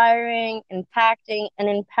 inspiring, impacting, and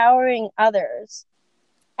empowering others?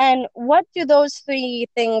 And what do those three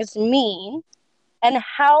things mean? And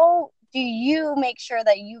how do you make sure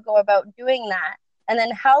that you go about doing that? And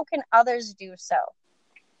then how can others do so?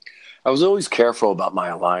 I was always careful about my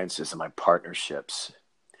alliances and my partnerships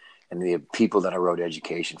and the people that I wrote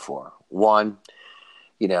education for. One,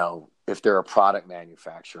 if they're a product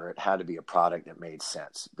manufacturer, it had to be a product that made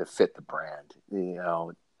sense, that fit the brand.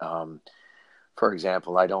 For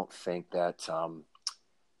example, I don't think that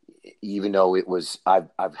even though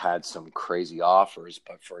I've had some crazy offers,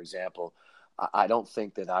 but for example, I don't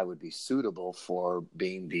think that I would be suitable for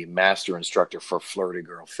being the master instructor for Flirty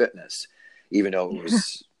Girl Fitness, even though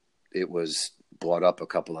it was brought up a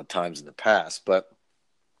couple of times in the past. But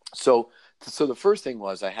so the first thing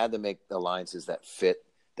was I had to make alliances that fit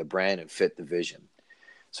the brand and fit the vision.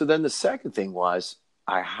 So then the second thing was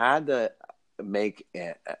I had to make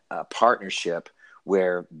a partnership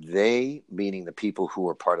where they, meaning the people who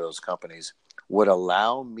were part of those companies, would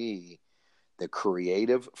allow me the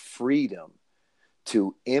creative freedom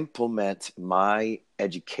to implement my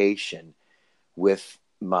education with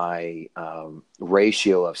my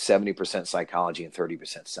ratio of 70% psychology and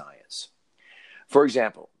 30% science. For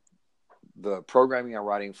example, the programming I'm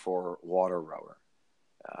writing for Water Rower,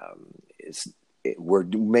 we're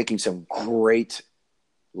making some great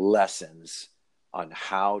lessons on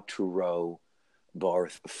how to row,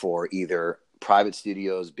 both for either private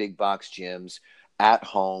studios, big box gyms, at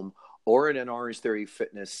home, or in an Orange Theory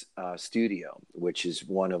Fitness studio, which is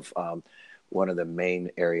one of the main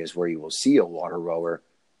areas where you will see a Water Rower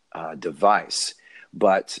device.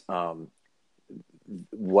 But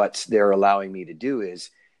what they're allowing me to do is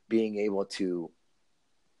being able to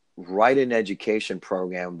write an education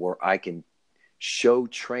program where I can show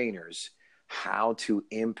trainers how to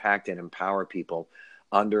impact and empower people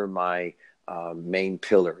under my main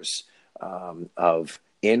pillars of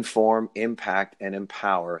inform, impact, and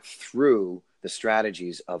empower through the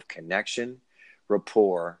strategies of connection,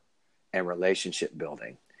 rapport, and relationship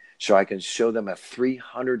building. So I can show them a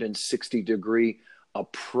 360-degree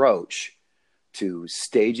approach to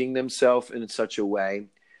staging themselves in such a way,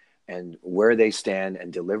 and where they stand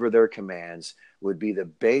and deliver their commands would be the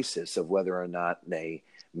basis of whether or not they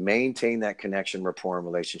maintain that connection, rapport, and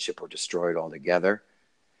relationship or destroy it altogether,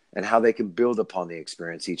 and how they can build upon the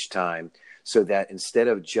experience each time, so that instead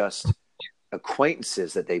of just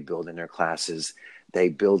acquaintances that they build in their classes, they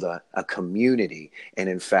build a community. And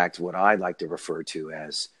in fact, what I like to refer to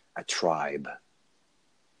as a tribe.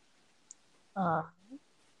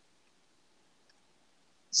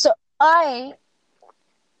 So I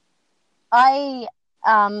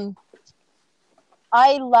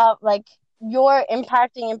love, like, you're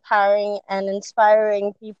impacting, empowering, and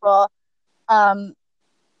inspiring people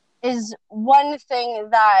is one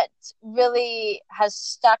thing that really has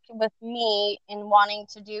stuck with me in wanting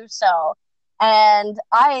to do so. And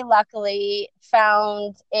I luckily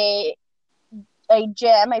found a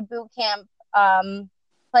gym, a boot camp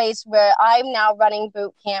place where I'm now running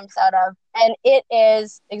boot camps out of. And it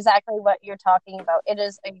is exactly what you're talking about. It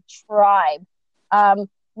is a tribe.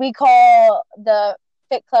 We call the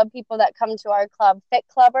Fit Club people that come to our club Fit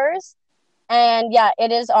Clubbers. And yeah,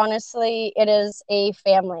 it is a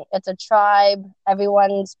family. It's a tribe.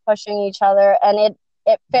 Everyone's pushing each other. And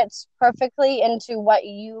it fits perfectly into what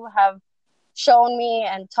you have shown me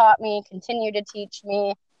and taught me, continue to teach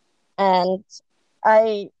me. And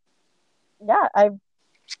I'm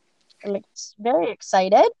very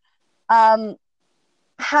excited. How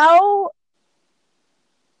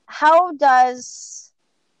how does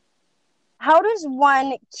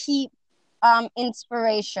one keep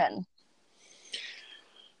inspiration?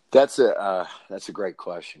 That's a great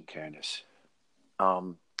question, Candace.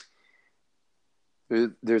 Um,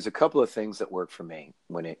 there's a couple of things that work for me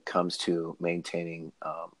when it comes to maintaining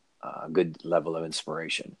a good level of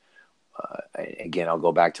inspiration. Again, I'll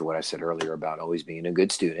go back to what I said earlier about always being a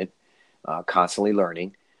good student, constantly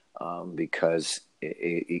learning, because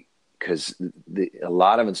a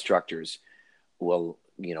lot of instructors will,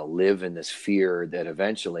 live in this fear that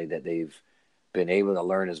eventually that they've been able to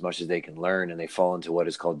learn as much as they can learn, and they fall into what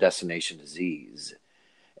is called destination disease.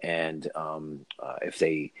 And if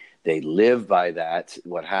they live by that,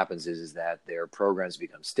 what happens is that their programs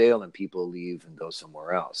become stale and people leave and go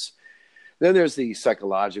somewhere else. Then there's the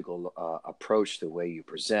psychological approach to the way you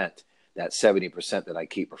present, that 70% that I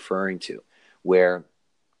keep referring to, where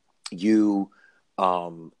you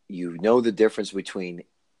know the difference between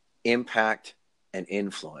impact and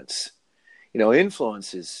influence.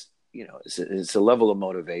 Influence is, it's a level of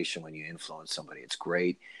motivation. When you influence somebody, it's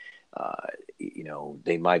great.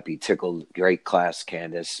 They might be tickled, great class,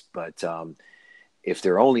 Candace, but if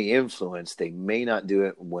they're only influenced, they may not do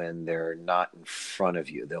it when they're not in front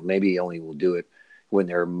of you. They'll maybe only will do it when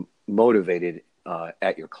they're motivated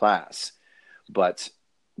at your class. But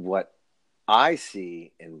what I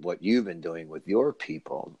see and what you've been doing with your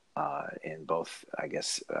people in both, I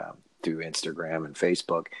guess, through Instagram and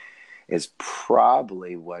Facebook is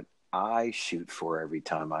probably what I shoot for every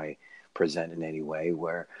time I present in any way,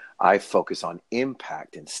 where I focus on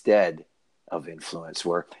impact instead of influence,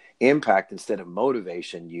 where impact instead of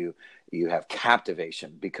motivation, you have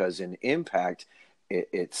captivation, because in impact,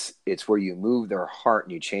 it's where you move their heart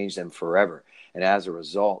and you change them forever. And as a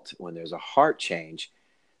result, when there's a heart change,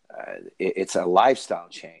 it's a lifestyle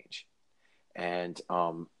change. And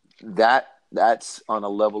that's on a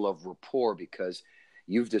level of rapport, because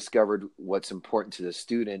you've discovered what's important to the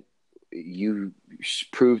student. You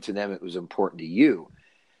proved to them it was important to you.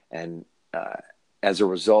 And as a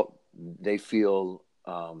result, they feel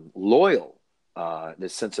loyal,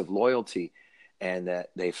 this sense of loyalty, and that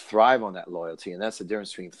they thrive on that loyalty. And that's the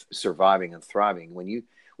difference between surviving and thriving. When you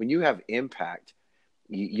have impact,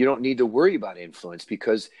 you don't need to worry about influence,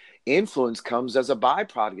 because influence comes as a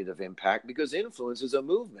byproduct of impact, because influence is a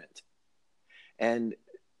movement. And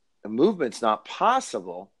a movement's not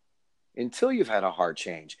possible until you've had a heart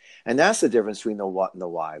change. And that's the difference between the what and the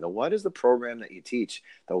why. The what is the program that you teach.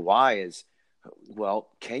 The why is, well,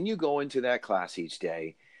 can you go into that class each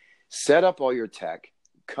day, set up all your tech,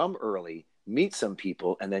 come early, meet some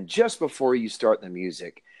people, and then just before you start the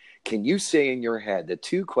music, can you say in your head the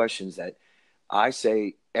two questions that I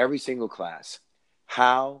say every single class?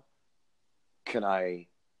 How can I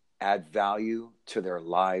add value to their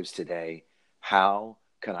lives today? How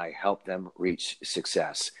can I help them reach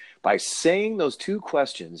success? By saying those two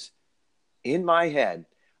questions in my head,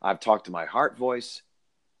 I've talked to my heart voice.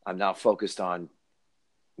 I'm now focused on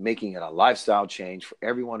making it a lifestyle change for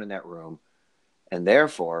everyone in that room. And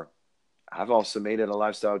therefore, I've also made it a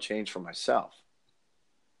lifestyle change for myself.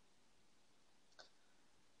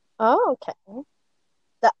 Oh, okay.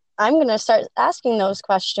 I'm going to start asking those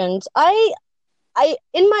questions. I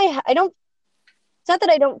don't, it's not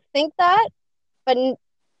that I don't think that, but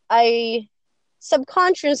I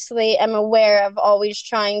subconsciously am aware of always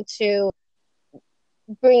trying to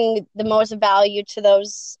bring the most value to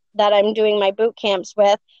those that I'm doing my boot camps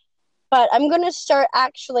with. But I'm going to start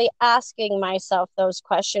actually asking myself those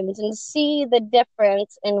questions and see the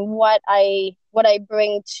difference in what I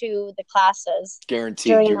bring to the classes.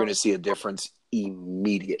 Guaranteed, you're going to see a difference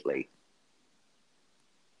immediately.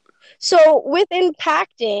 So with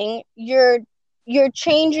impacting, you're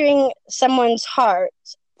changing someone's heart.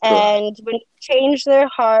 Correct. And when you change their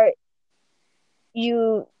heart,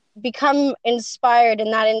 you become inspired,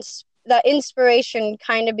 and that inspiration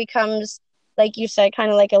kind of becomes, like you said, kind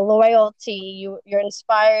of like a loyalty. You're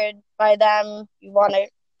inspired by them. You want to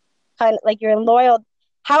kind of like, you're loyal.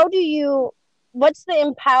 What's the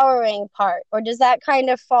empowering part? Or does that kind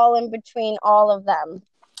of fall in between all of them?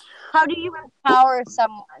 How do you empower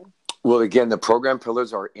someone? Well, again, the program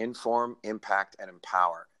pillars are inform, impact, and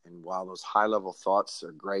empower. And while those high-level thoughts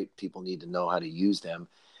are great, people need to know how to use them.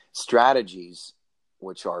 Strategies,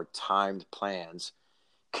 which are timed plans,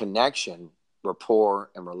 connection, rapport,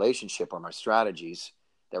 and relationship are my strategies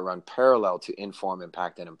that run parallel to inform,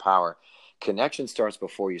 impact, and empower. Connection starts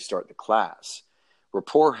before you start the class.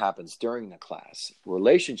 Rapport happens during the class.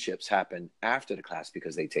 Relationships happen after the class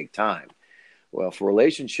because they take time. Well, if a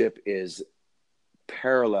relationship is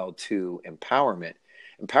parallel to empowerment,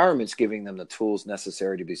 empowerment's giving them the tools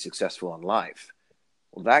necessary to be successful in life.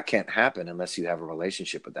 Well, that can't happen unless you have a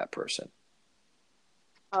relationship with that person.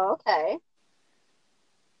 Oh, okay.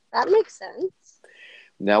 That makes sense.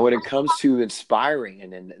 Now, when it comes to inspiring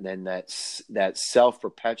and then that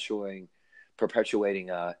perpetuating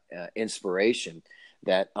inspiration,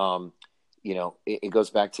 that it goes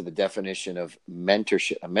back to the definition of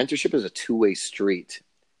mentorship. A mentorship is a two-way street.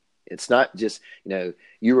 It's not just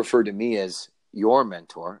you refer to me as your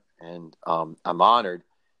mentor, and I'm honored.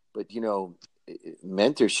 But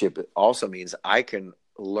mentorship also means I can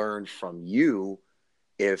learn from you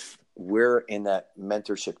if we're in that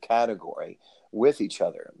mentorship category with each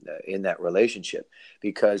other in that relationship,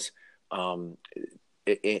 because in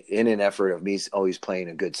an effort of me always playing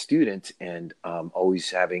a good student and always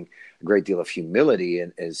having a great deal of humility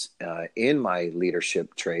and is in my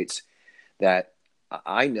leadership traits, that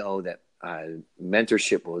I know that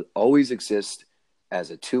mentorship will always exist as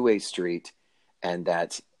a two-way street, and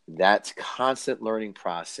that constant learning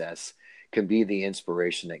process can be the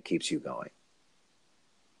inspiration that keeps you going.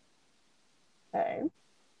 Okay.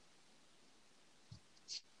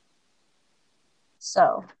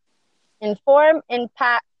 So, inform,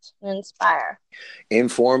 impact, and inspire.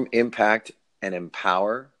 Inform, impact, and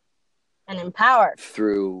empower. And empower.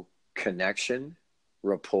 Through connection,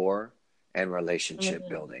 rapport, and relationship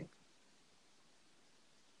building.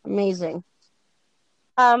 Amazing.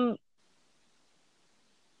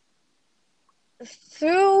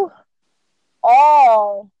 Through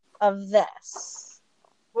all of this,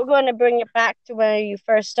 we're going to bring it back to where you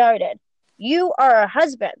first started. You are a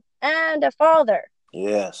husband and a father.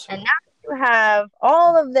 Yes. And now you have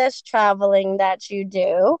all of this traveling that you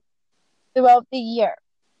do throughout the year.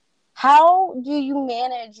 How do you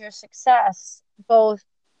manage your success, both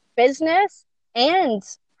business and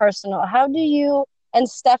personal? How do you and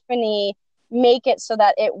Stephanie make it so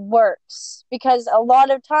that it works? Because a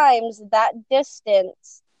lot of times that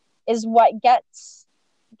distance is what gets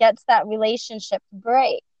that relationship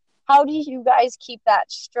great. How do you guys keep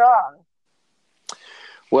that strong?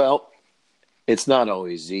 Well, it's not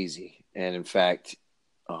always easy. And in fact,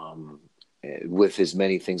 with as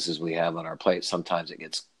many things as we have on our plate, sometimes it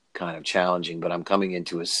gets kind of challenging. But I'm coming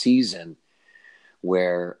into a season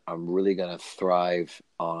where I'm really going to thrive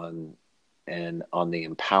on the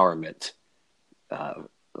empowerment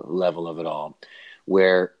level of it all,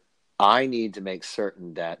 where I need to make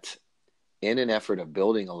certain that in an effort of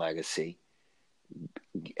building a legacy,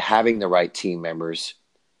 having the right team members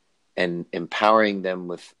and empowering them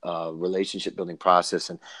with a relationship building process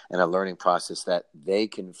and a learning process that they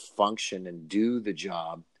can function and do the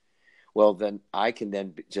job, well, then I can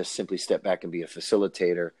then just simply step back and be a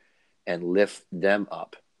facilitator and lift them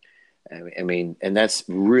up. I mean, and that's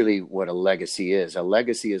really what a legacy is. A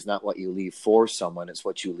legacy is not what you leave for someone, it's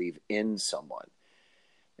what you leave in someone.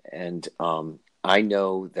 And I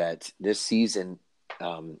know that this season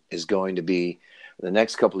is going to be, the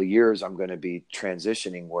next couple of years, I'm going to be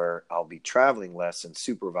transitioning where I'll be traveling less and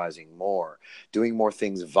supervising more, doing more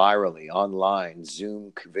things virally, online,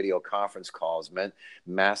 Zoom video conference calls,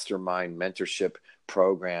 mastermind mentorship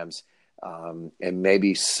programs, and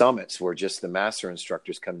maybe summits where just the master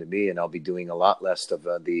instructors come to me, and I'll be doing a lot less of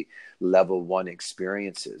the level one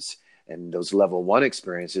experiences. And those level one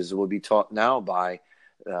experiences will be taught now by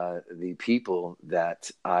the people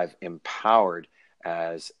that I've empowered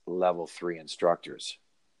as level 3 instructors.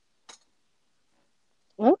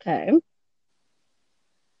 Okay.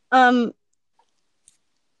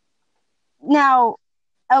 Now,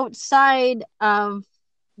 outside of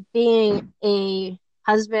being a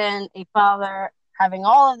husband, a father, having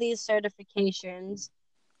all of these certifications,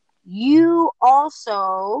 you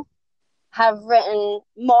also have written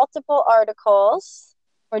multiple articles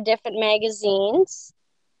for different magazines,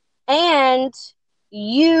 and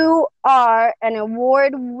you are an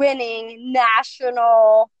award-winning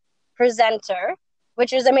national presenter,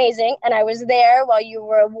 which is amazing. And I was there while you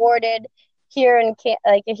were awarded here in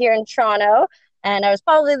Toronto, and I was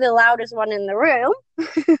probably the loudest one in the room.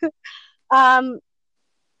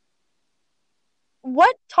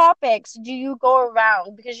 What topics do you go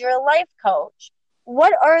around? Because you're a life coach.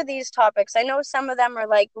 What are these topics? I know some of them are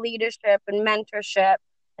like leadership and mentorship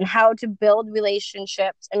and how to build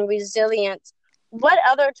relationships and resilience. What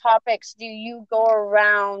other topics do you go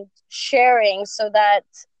around sharing so that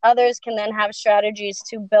others can then have strategies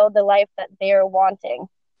to build the life that they're wanting?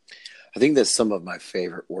 I think that's some of my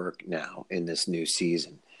favorite work now in this new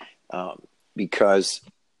season, because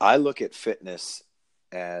I look at fitness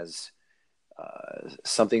as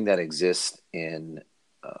something that exists in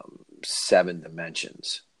 7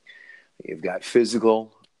 dimensions. You've got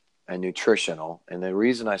physical and nutritional. And the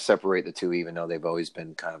reason I separate the two, even though they've always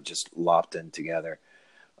been kind of just lopped in together,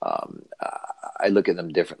 I look at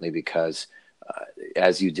them differently because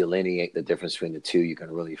as you delineate the difference between the two, you can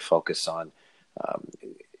really focus on um,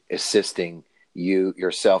 assisting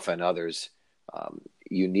yourself and others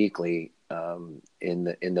uniquely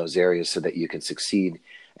in those areas, so that you can succeed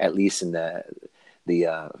at least in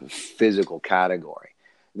the physical category.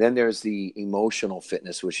 Then there's the emotional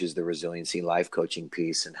fitness, which is the resiliency life coaching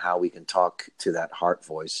piece, and how we can talk to that heart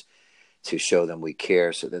voice to show them we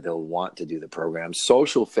care, so that they'll want to do the program.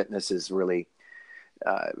 Social fitness is really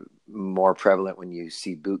uh, more prevalent when you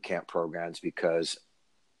see boot camp programs, because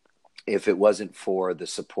if it wasn't for the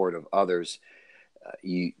support of others,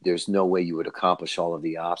 there's no way you would accomplish all of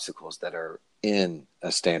the obstacles that are in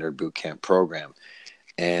a standard boot camp program.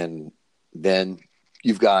 And then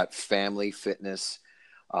you've got family fitness,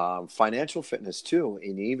 financial fitness too.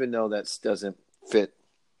 And even though that doesn't fit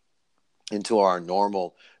into our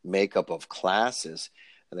normal makeup of classes,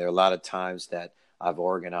 and there are a lot of times that I've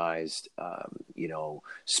organized,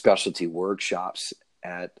 specialty workshops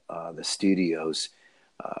at the studios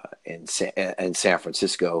in San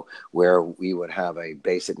Francisco, where we would have a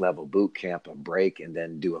basic level boot camp, a break, and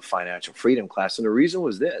then do a financial freedom class. And the reason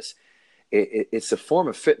was this: it's a form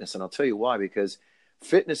of fitness, and I'll tell you why. Because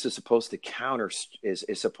fitness is supposed to is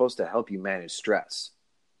supposed to help you manage stress,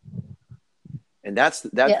 and Yes.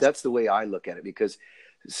 that's the way I look at it. Because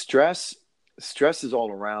stress is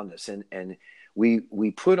all around us, and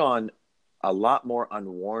we put on a lot more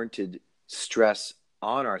unwarranted stress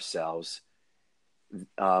on ourselves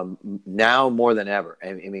now more than ever.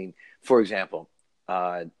 I mean, for example,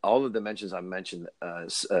 all of the mentions I've mentioned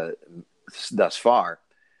thus far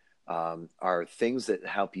are things that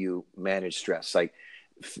help you manage stress, like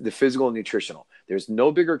the physical and nutritional. There's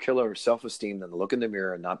no bigger killer of self-esteem than to look in the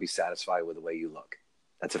mirror and not be satisfied with the way you look.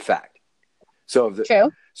 That's a fact. So,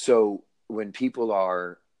 True. so when people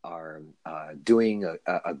are doing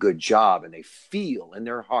a good job, and they feel in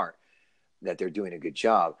their heart that they're doing a good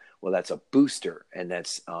job, well, that's a booster, and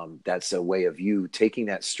that's a way of you taking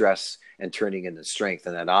that stress and turning into strength,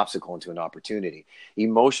 and that obstacle into an opportunity.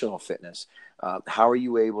 Emotional fitness. How are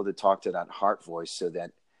you able to talk to that heart voice so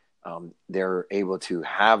that they're able to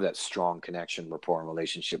have that strong connection, rapport, and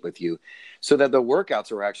relationship with you, so that the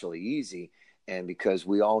workouts are actually easy? And because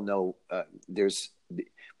we all know there's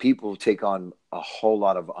people take on a whole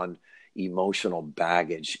lot of emotional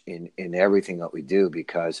baggage in everything that we do,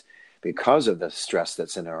 because of the stress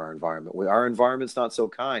that's in our environment. Our environment's not so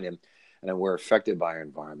kind, and we're affected by our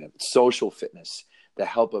environment. Social fitness, the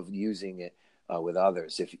help of using it with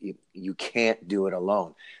others if you can't do it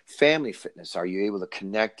alone. Family fitness, are you able to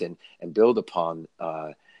connect and build upon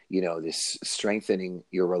this strengthening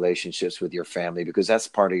your relationships with your family, because that's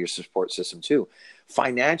part of your support system too.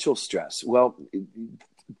 Financial stress, well,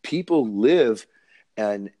 people live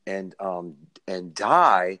and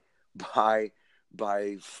die by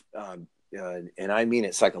by and I mean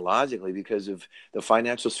it psychologically, because of the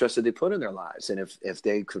financial stress that they put in their lives. And if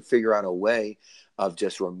they could figure out a way of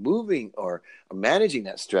just removing or managing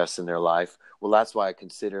that stress in their life, well, that's why I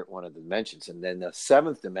consider it one of the dimensions. And then the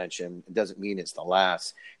seventh dimension, it doesn't mean it's the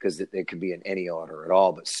last, because it could be in any order at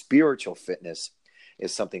all, but spiritual fitness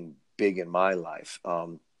is something big in my life.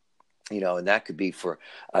 And that could be for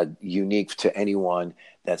unique to anyone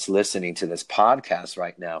that's listening to this podcast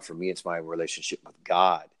right now. For me, it's my relationship with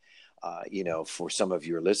God. For some of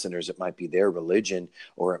your listeners, it might be their religion,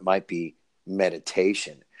 or it might be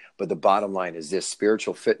meditation. But the bottom line is this: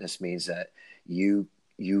 spiritual fitness means that you've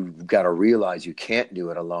got to realize you can't do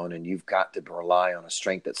it alone, and you've got to rely on a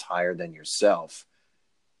strength that's higher than yourself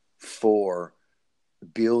for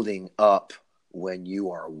building up when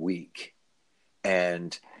you are weak.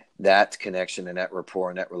 And that connection and that rapport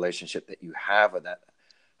and that relationship that you have with that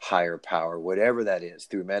higher power, whatever that is,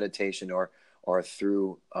 through meditation or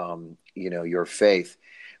through your faith,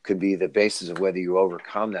 could be the basis of whether you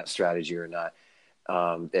overcome that strategy or not,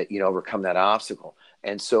 that overcome that obstacle.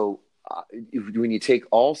 And so when you take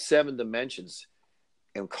all 7 dimensions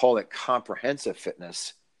and call it comprehensive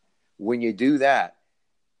fitness, when you do that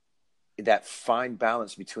fine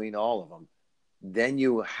balance between all of them, then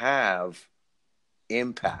you have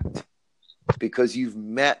impact, because you've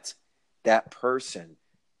met that person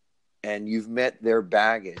and you've met their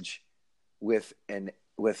baggage with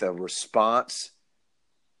a response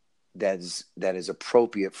that is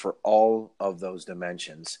appropriate for all of those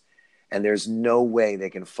dimensions. And there's no way they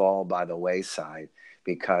can fall by the wayside,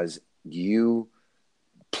 because you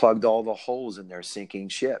plugged all the holes in their sinking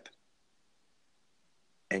ship,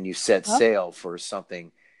 and you set sail for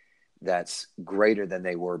something that's greater than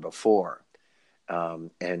they were before.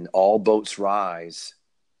 And all boats rise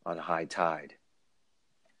on high tide.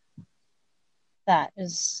 That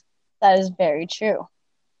is very true.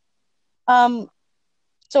 Um,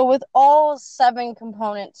 so with all seven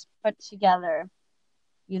components put together,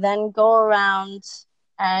 you then go around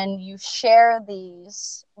and you share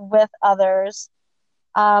these with others,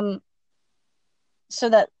 um, so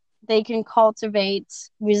that they can cultivate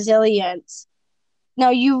resilience.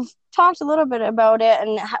 Now, you've talked a little bit about it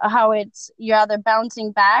and how it's you're either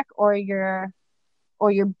bouncing back or you're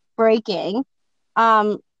breaking.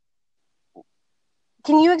 Um,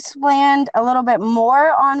 can you expand a little bit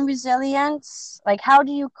more on resilience? Like, how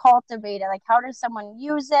do you cultivate it? Like, how does someone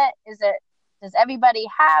use it? Does everybody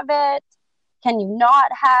have it? Can you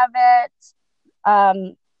not have it?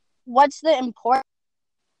 Um, what's the importance?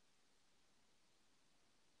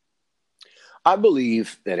 I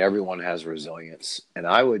believe that everyone has resilience, and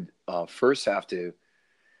I would first have to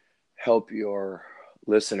help your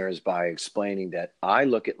listeners by explaining that I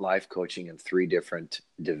look at life coaching in three different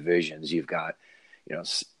divisions. You've got,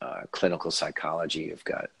 clinical psychology. You've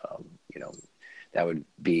got, that would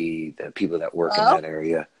be the people that work in Well, that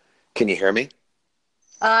area. Can you hear me?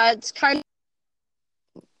 it's kind of.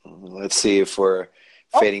 Let's see if we're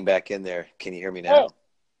Oh, fading back in there. Can you hear me hey, now?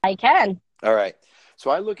 I can. All right. So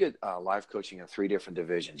I look at life coaching in three different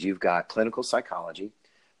divisions. You've got clinical psychology,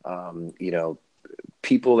 you know,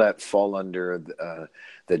 people that fall under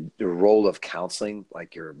the role of counseling,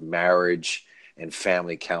 like your marriage and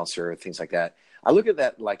family counselor, things like that. I look at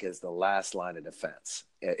that like as the last line of defense.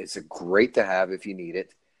 It's a great to have if you need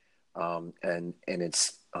it, and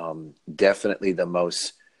it's definitely the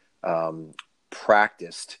most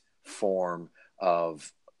practiced form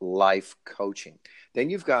of life coaching. Then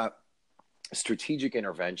you've got strategic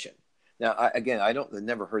intervention. Now, I don't, I've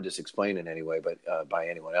never heard this explained in any way, but by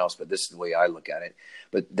anyone else. But this is the way I look at it.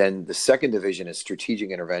 But then the second division is strategic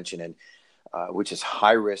intervention, and which is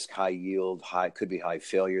high risk, high yield, could be high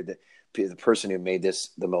failure. The person who made this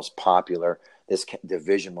the most popular, this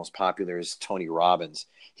division most popular, is Tony Robbins.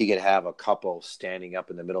 He could have a couple standing up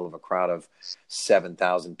in the middle of a crowd of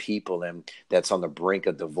 7,000 people, and that's on the brink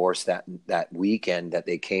of divorce that weekend that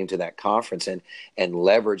they came to that conference, and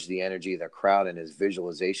leverage the energy of the crowd and his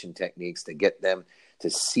visualization techniques to get them to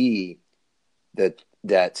see that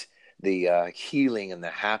the healing and the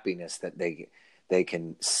happiness that they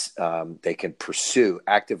can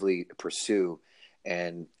actively pursue,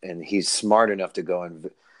 and he's smart enough to go and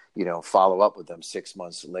follow up with them 6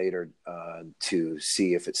 months later to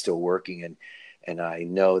see if it's still working, and I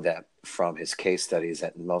know that from his case studies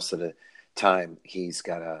that most of the time he's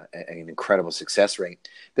got an incredible success rate.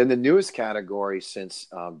 Then the newest category, since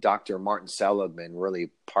Dr. Martin Seligman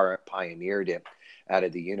really pioneered it out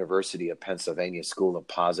of the University of Pennsylvania School of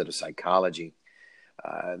Positive Psychology,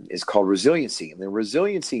 is called resiliency. And the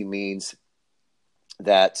resiliency means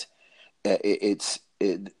that it's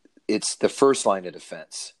the first line of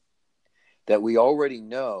defense, that we already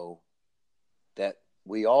know that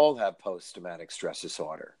we all have post-traumatic stress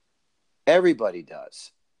disorder. Everybody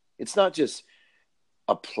does. It's not just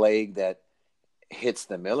a plague that hits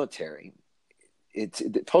the military.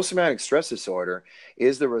 Post-traumatic stress disorder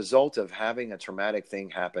is the result of having a traumatic thing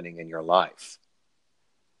happening in your life.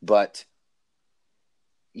 But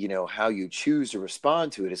how you choose to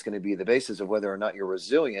respond to it is going to be the basis of whether or not you're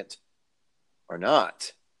resilient or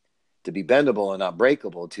not, to be bendable and not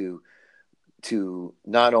breakable, to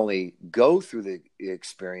not only go through the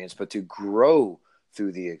experience, but to grow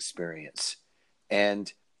through the experience.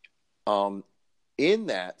 And in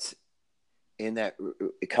that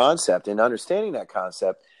concept, and understanding that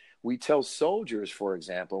concept, we tell soldiers, for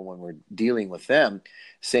example, when we're dealing with them,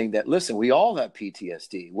 saying that, listen, we all have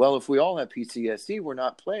PTSD. Well, if we all have PTSD, we're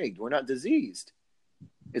not plagued. We're not diseased.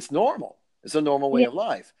 It's normal. It's a normal way of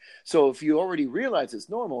life. So if you already realize it's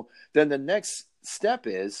normal, then the next step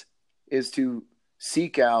is to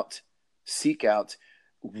seek out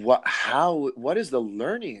what is the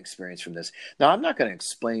learning experience from this. Now, I'm not going to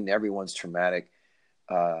explain everyone's traumatic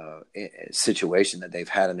situation that they've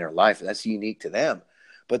had in their life. That's unique to them.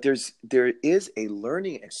 But there is a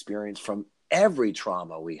learning experience from every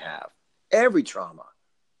trauma we have. Every trauma,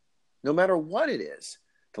 no matter what it is,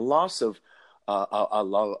 the loss of a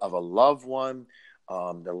loved one,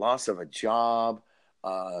 the loss of a job,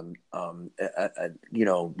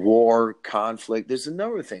 war, conflict. There's a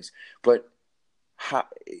number of things. But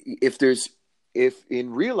if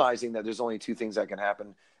in realizing that there's only two things that can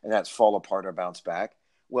happen, and that's fall apart or bounce back,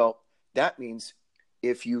 well, that means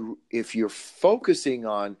if you're focusing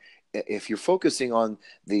on the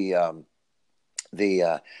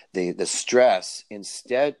stress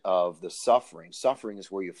instead of the suffering. Suffering is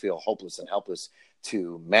where you feel hopeless and helpless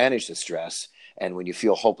to manage the stress. And when you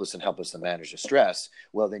feel hopeless and helpless to manage the stress,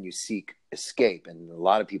 well, then you seek escape. And a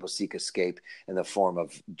lot of people seek escape in the form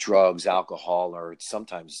of drugs, alcohol, or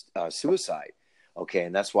sometimes suicide. Okay.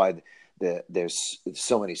 And that's why there's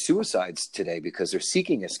so many suicides today, because they're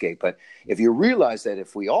seeking escape. But if you realize that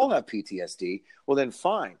if we all have PTSD, well, then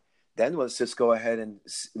fine. Then let's just go ahead and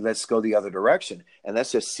let's go the other direction. And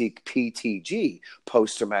let's just seek PTG,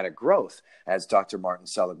 post-traumatic growth, as Dr. Martin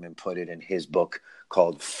Seligman put it in his book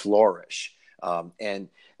called Flourish. And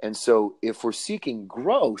so if we're seeking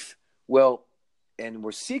growth, well, and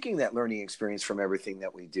we're seeking that learning experience from everything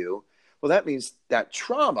that we do, well, that means that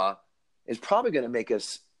trauma is probably going to make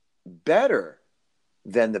us better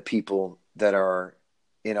than the people that are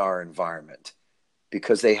in our environment,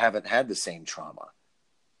 because they haven't had the same trauma.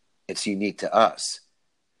 It's unique to us.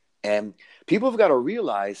 And people have got to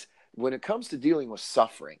realize, when it comes to dealing with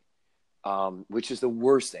suffering, which is the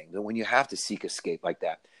worst thing, that when you have to seek escape like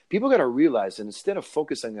that, people got to realize that instead of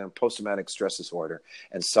focusing on post-traumatic stress disorder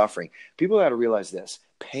and suffering, people got to realize this: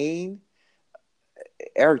 pain,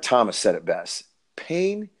 Eric Thomas said it best,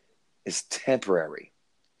 pain is temporary.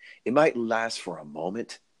 It might last for a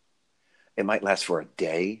moment. It might last for a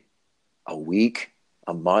day, a week,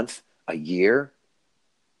 a month, a year.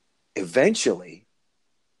 Eventually,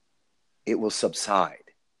 it will subside.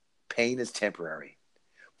 Pain is temporary.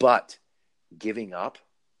 But giving up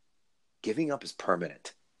is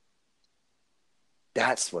permanent.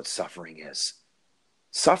 That's what suffering is.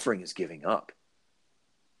 Suffering is giving up.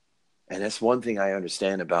 And that's one thing I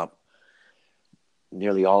understand about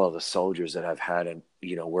nearly all of the soldiers that I've had, and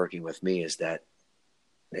working with me, is that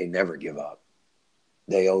they never give up.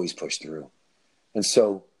 They always push through. And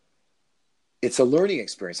so it's a learning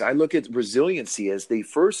experience. I look at resiliency as the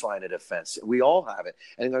first line of defense. We all have it.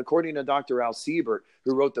 And according to Dr. Al Siebert,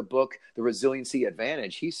 who wrote the book, The Resiliency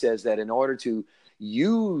Advantage, he says that in order to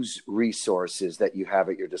use resources that you have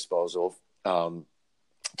at your disposal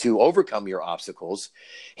to overcome your obstacles,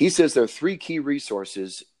 he says there are three key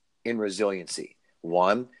resources in resiliency.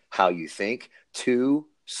 1, how you think. 2,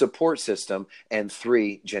 support system. And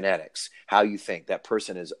 3, genetics. How you think. That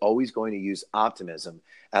person is always going to use optimism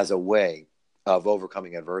as a way of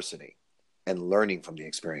overcoming adversity and learning from the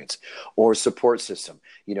experience. Or support system,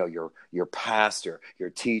 your pastor,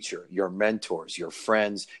 your teacher, your mentors, your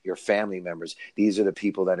friends, your family members. These are the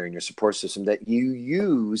people that are in your support system that you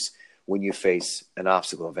use when you face an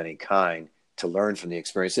obstacle of any kind to learn from the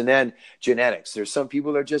experience. And then genetics. There's some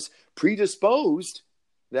people that are just predisposed,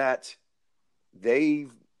 that they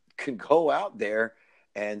can go out there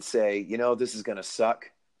and say, this is going to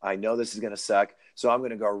suck. I know this is going to suck. So I'm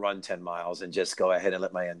going to go run 10 miles and just go ahead and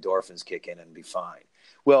let my endorphins kick in and be fine.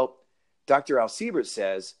 Well, Dr. Al Siebert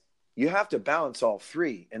says you have to balance all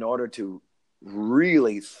three in order to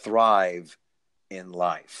really thrive in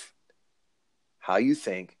life. How you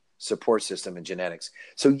think, support system, and genetics.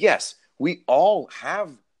 So yes, we all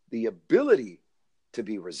have the ability to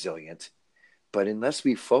be resilient, but unless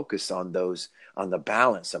we focus on the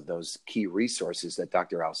balance of those key resources that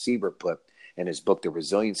Dr. Al Siebert put in his book, The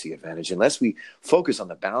Resiliency Advantage, unless we focus on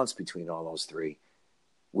the balance between all those three,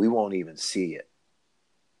 we won't even see it.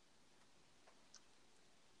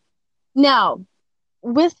 Now,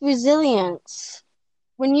 with resilience,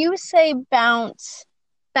 when you say bounce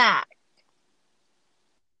back,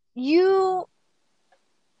 when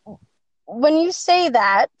you say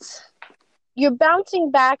that, you're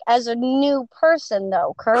bouncing back as a new person,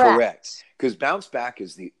 though, correct? Correct. Because bounce back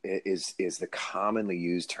is the commonly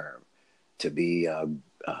used term to be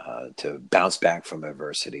to bounce back from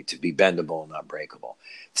adversity, to be bendable and not breakable.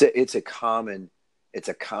 It's a common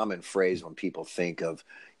phrase when people think of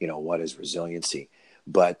what is resiliency.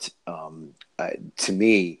 But to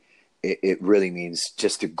me, it really means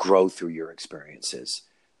just to grow through your experiences.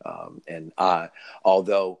 And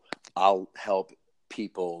although I'll help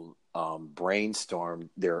people brainstorm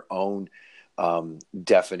their own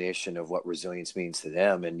definition of what resilience means to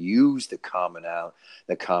them and use the common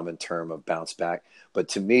term of bounce back. But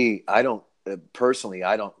to me, I don't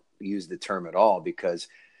use the term at all, because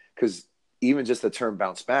even just the term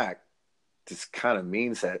bounce back just kind of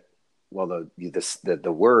means that, well,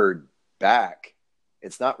 the word back,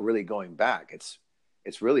 it's not really going back.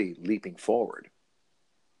 It's really leaping forward.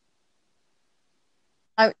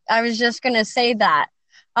 I was just going to say that.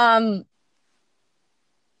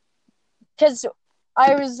 Because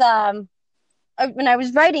I was, when I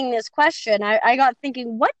was writing this question, I got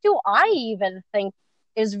thinking, what do I even think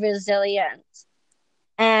is resilience?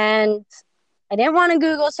 And I didn't want to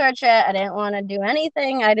Google search it. I didn't want to do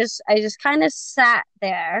anything. I just kind of sat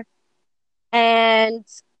there, and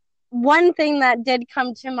one thing that did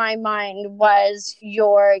come to my mind was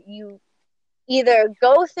you either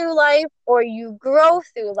go through life or you grow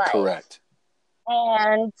through life. Correct.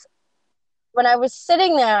 And when I was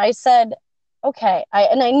sitting there, I said, okay,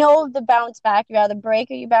 I know the bounce back, you either break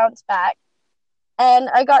or you bounce back. And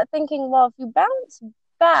I got thinking, well, if you bounce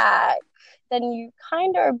back, then you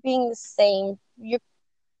kind of are being the same. You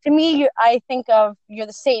To me, I think of you're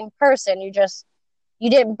the same person. You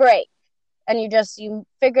didn't break, and you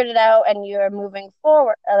figured it out, and you're moving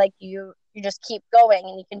forward. Like you just keep going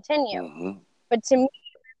and you continue. Mm-hmm. But to me,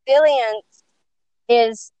 resilience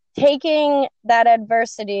is taking that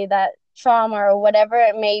adversity, that trauma, or whatever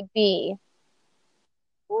it may be,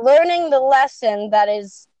 learning the lesson that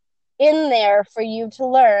is in there for you to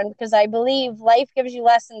learn, because I believe life gives you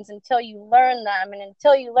lessons until you learn them, and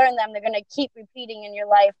until you learn them, they're going to keep repeating in your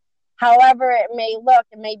life. However it may look,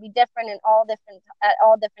 it may be different at all different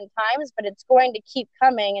times, but it's going to keep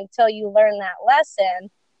coming until you learn that lesson.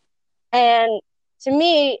 And to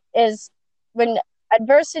me is when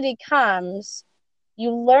adversity comes,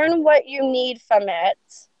 you learn what you need from it.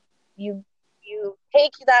 You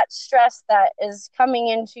take that stress that is coming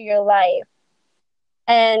into your life,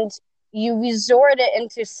 and you resort it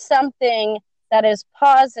into something that is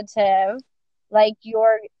positive, like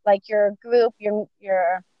your group, your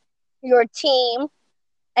team,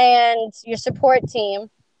 and your support team,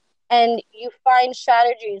 and you find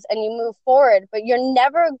strategies and you move forward, but you're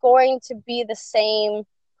never going to be the same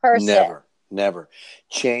person. Never, never.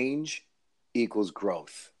 Change equals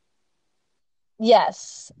growth.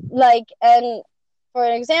 Yes. And for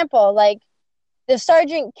an example, like the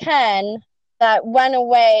Sergeant Ken that went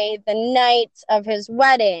away the night of his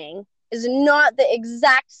wedding is not the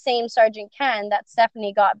exact same Sergeant Ken that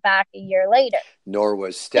Stephanie got back a year later. Nor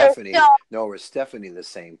was There's Stephanie, still nor was Stephanie the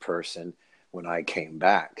same person when I came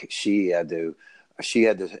back. She had to, she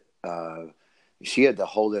had to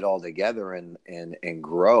hold it all together and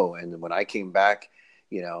grow. And when I came back,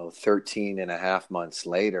 13 and a half months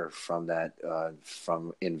later from that,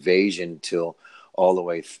 from invasion till all the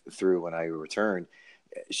way through when I returned,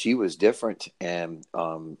 she was different. And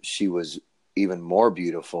she was even more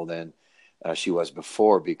beautiful than she was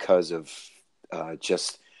before because of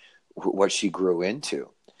just what she grew into.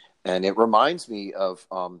 And it reminds me of,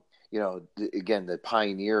 again, the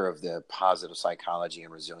pioneer of the positive psychology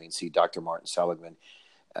and resiliency, Dr. Martin Seligman,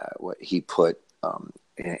 what he put,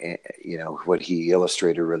 what he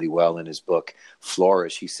illustrated really well in his book,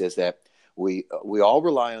 Flourish. He says that we all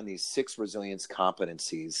rely on these 6 resilience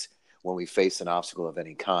competencies when we face an obstacle of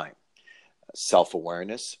any kind: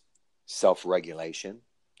 self-awareness, self-regulation,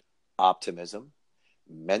 optimism,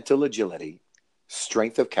 mental agility,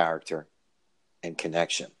 strength of character, and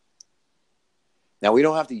connection. Now, we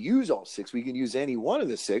don't have to use all 6. We can use any one of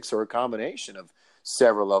the 6 or a combination of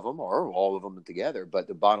several of them or all of them together. But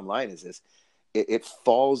the bottom line is this: it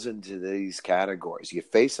falls into these categories. You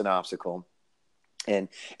face an obstacle, and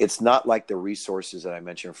it's not like the resources that I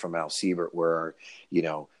mentioned from Al Siebert, where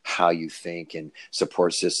how you think and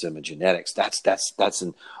support system and genetics. That's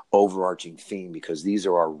an overarching theme, because these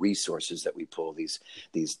are our resources that we pull. The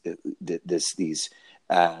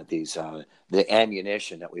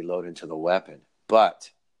ammunition that we load into the weapon. But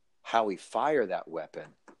how we fire that weapon,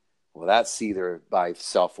 well, that's either by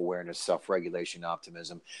self-awareness, self-regulation,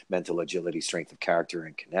 optimism, mental agility, strength of character,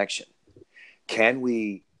 and connection. Can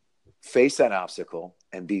we face that obstacle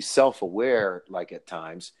and be self-aware, like at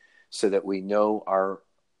times, so that we know our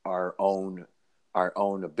own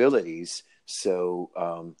abilities?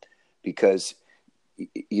 So because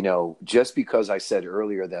just because I said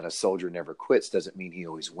earlier that a soldier never quits doesn't mean he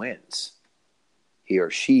always wins. He or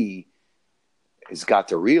she has got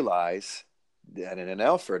to realize that in an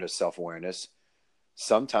effort of self-awareness,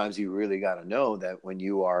 sometimes you really got to know that when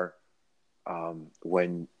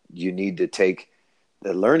you need to take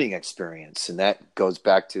the learning experience. And that goes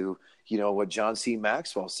back to, what John C.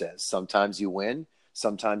 Maxwell says: sometimes you win,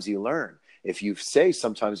 sometimes you learn. If you say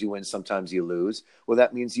sometimes you win, sometimes you lose, well,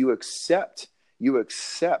 that means you accept the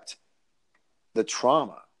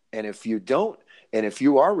trauma. And if you don't, and if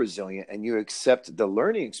you are resilient and you accept the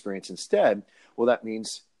learning experience instead, well, that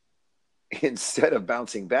means instead of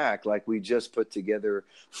bouncing back, like we just put together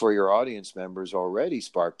for your audience members already,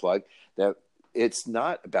 Sparkplug, that it's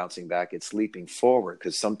not bouncing back, it's leaping forward,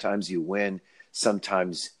 because sometimes you win,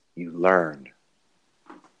 sometimes you learn.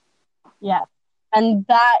 Yeah. And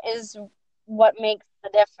that is what makes the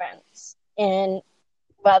difference in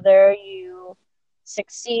whether you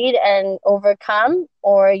succeed and overcome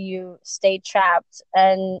or you stay trapped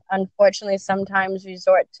and unfortunately sometimes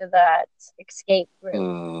resort to that escape route.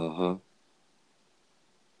 Mm-hmm.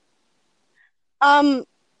 Um,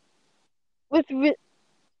 with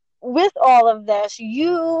with all of this,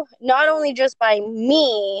 you not only just by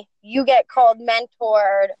me, you get called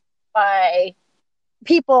mentored by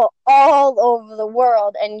people all over the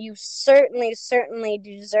world, and you certainly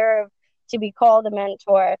deserve to be called a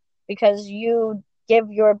mentor because you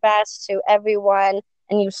give your best to everyone,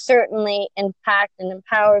 and you certainly impact and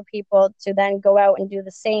empower people to then go out and do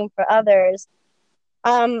the same for others.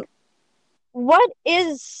 um what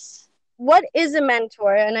is a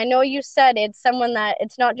mentor? And I know you said it's someone that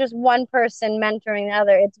it's not just one person mentoring the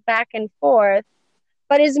other, it's back and forth.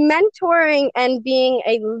 But is mentoring and being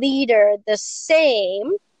a leader the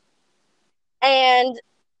same? And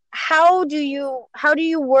how do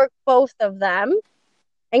you work both of them?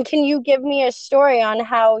 And can you give me a story on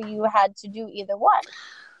how you had to do either one?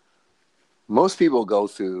 Most people go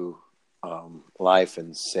through life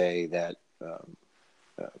and say that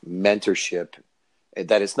mentorship,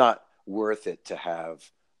 that it's not worth it to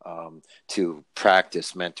have to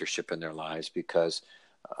practice mentorship in their lives because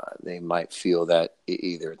they might feel that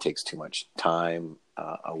either it takes too much time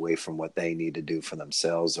away from what they need to do for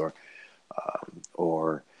themselves,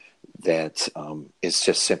 or that it's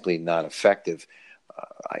just simply not effective.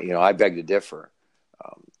 I beg to differ.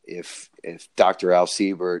 If Dr. Al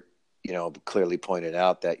Siebert, clearly pointed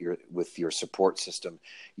out that with your support system,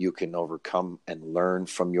 you can overcome and learn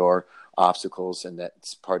from your obstacles, and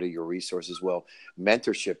that's part of your resources. Well,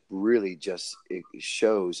 mentorship really just it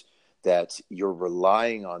shows that you're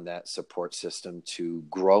relying on that support system to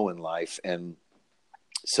grow in life. And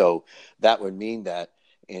so that would mean that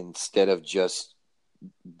instead of just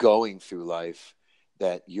going through life,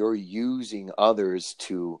 that you're using others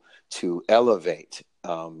to elevate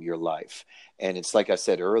your life. And it's like I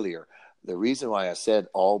said earlier, the reason why I said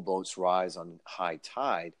all boats rise on high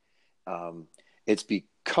tide, it's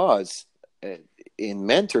because in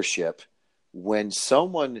mentorship, when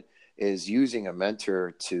someone is using a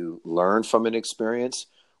mentor to learn from an experience,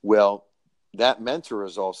 well, that mentor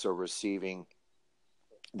is also receiving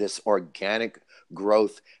this organic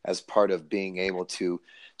growth as part of being able to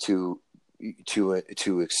to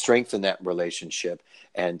strengthen that relationship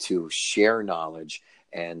and to share knowledge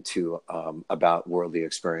and to about worldly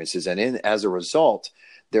experiences. And as a result,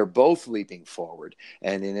 they're both leaping forward.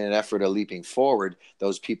 And in an effort of leaping forward,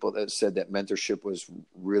 those people that said that mentorship was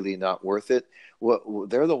really not worth it, well,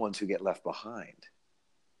 they're the ones who get left behind.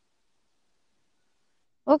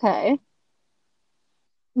 Okay.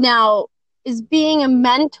 Now, is being a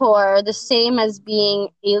mentor the same as being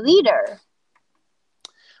a leader?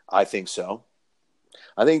 I think so.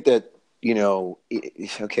 I think that,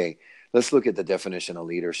 okay, let's look at the definition of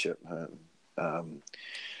leadership. Um,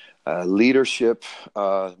 Leadership,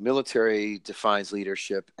 military defines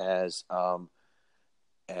leadership as a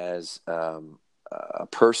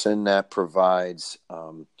person that provides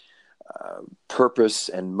purpose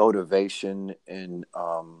and motivation in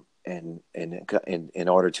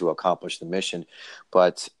order to accomplish the mission.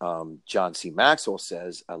 But John C. Maxwell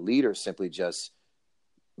says a leader simply just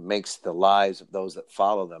makes the lives of those that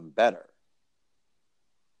follow them better.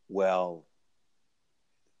 Well,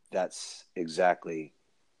 that's exactly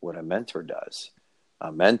what a mentor does.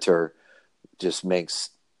 A mentor just makes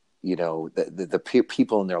the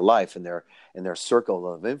people in their life and their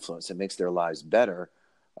circle of influence. It makes their lives better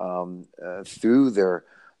through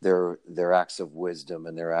their acts of wisdom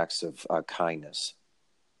and their acts of kindness.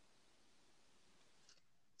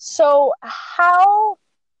 So how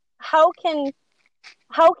can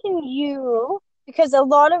how can you, because a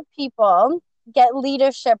lot of people get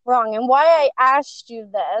leadership wrong, and why I asked you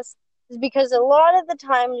this is because a lot of the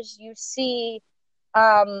times you see,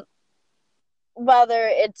 um whether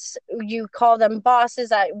it's you call them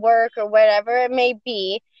bosses at work or whatever it may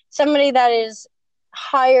be, somebody that is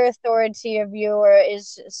higher authority of you or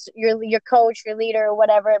is your coach, your leader, or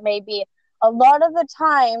whatever it may be. A lot of the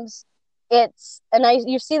times, it's and I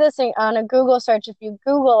you see this on a Google search. If you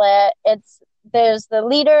Google it, it's there's the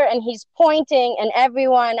leader and he's pointing, and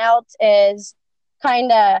everyone else is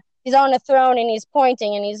kind of he's on a throne and he's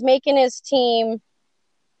pointing and he's making his team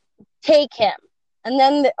take him. And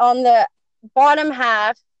then on the bottom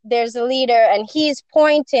half, there's a leader and he's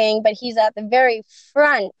pointing, but he's at the very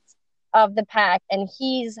front of the pack and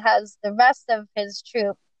he's has the rest of his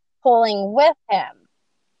troop pulling with him.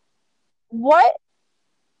 What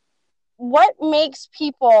what makes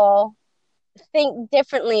people think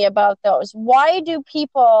differently about those? Why do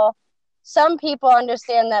some people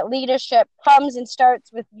understand that leadership comes and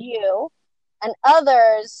starts with you, and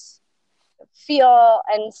others feel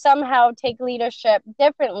and somehow take leadership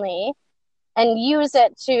differently and use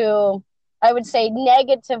it to, I would say,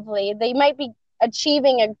 negatively? They might be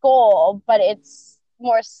achieving a goal, but it's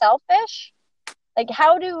more selfish. Like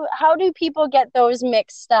how do people get those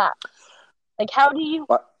mixed up? Like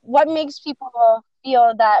But what makes people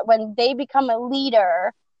feel that when they become a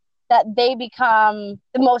leader that they become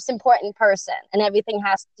the most important person and everything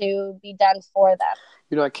has to be done for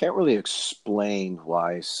them? I can't really explain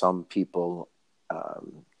why some people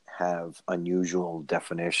have unusual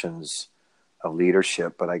definitions of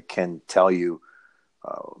leadership, but I can tell you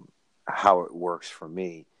um, how it works for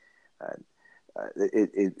me. Uh,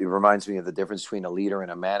 it reminds me of the difference between a leader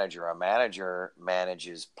and a manager. A manager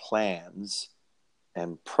manages plans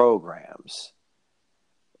and programs,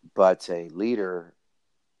 but a leader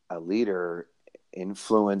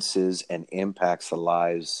influences and impacts the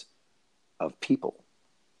lives of people.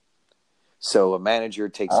 So a manager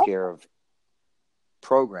takes Oh, care of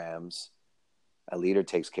programs, a leader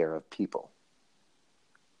takes care of people.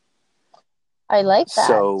 I like that.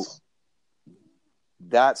 So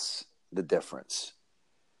that's the difference.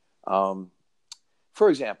 Um, for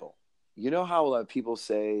example, you know how people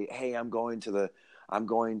say, "Hey, I'm going to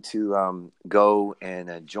go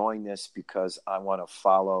and join this because I want to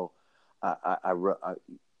follow, I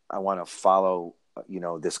want to follow,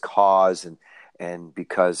 this cause, and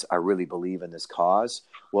because I really believe in this cause."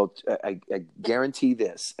 Well, I guarantee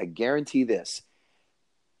this. I guarantee this.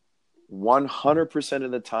 100%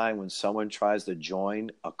 of the time, when someone tries to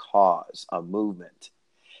join a cause, a movement,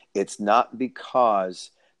 it's not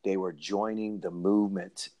because they were joining the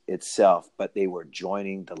movement itself, but they were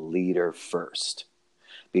joining the leader first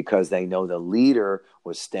because they know the leader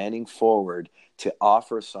was standing forward to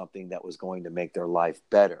offer something that was going to make their life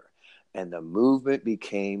better. And the movement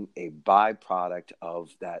became a byproduct of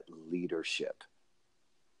that leadership.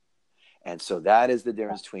 And so that is the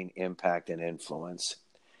difference between impact and influence.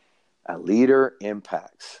 A leader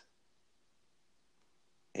impacts.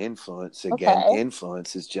 Influence, again, Okay.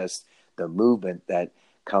 influence is just the movement that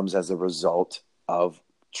comes as a result of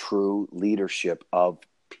true leadership of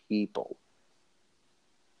people.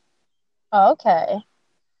 Okay.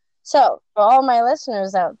 So, for all my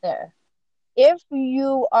listeners out there, if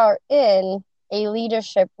you are in a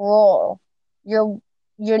leadership role, you're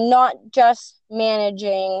you're not just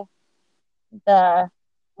managing the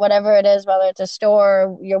whatever it is, whether it's a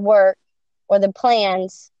store, your work, or the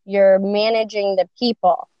plans, you're managing the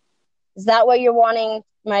people. Is that what you're wanting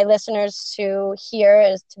my listeners to hear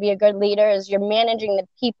is to be a good leader is you're managing the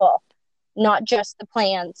people, not just the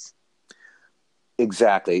plans?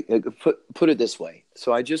 Exactly. Put it this way.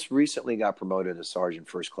 So I just recently got promoted to sergeant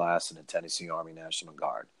first class in the Tennessee Army National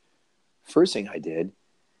Guard. First thing I did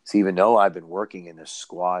is, even though I've been working in this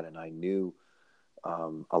squad and I knew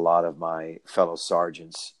a lot of my fellow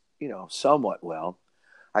sergeants, somewhat well,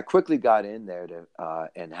 I quickly got in there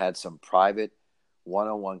and had some private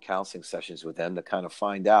one-on-one counseling sessions with them to kind of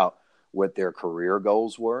find out what their career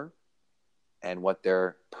goals were and what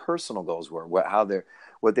their personal goals were,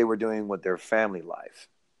 what they were doing with their family life.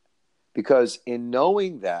 Because in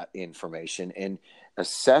knowing that information and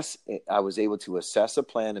I was able to assess a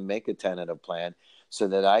plan and make a tentative plan so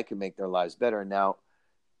that I could make their lives better. Now,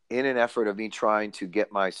 in an effort of me trying to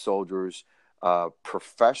get my soldiers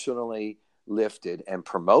professionally lifted and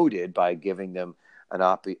promoted by giving them an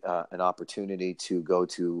opportunity to go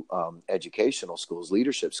to educational schools,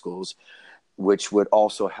 leadership schools, which would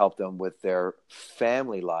also help them with their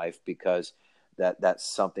family life, because that's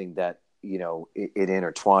something that it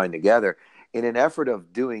intertwined together. In an effort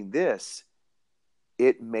of doing this,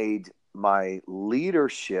 it made my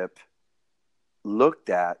leadership looked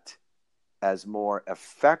at as more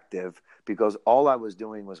effective because all I was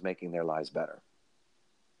doing was making their lives better.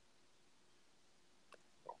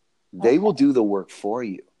 They will Okay. do the work for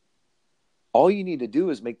you. All you need to do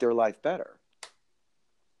is make their life better.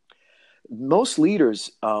 Most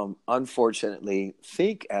leaders, unfortunately,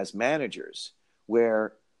 think as managers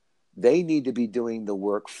where they need to be doing the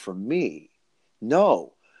work for me.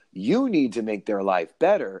 No, you need to make their life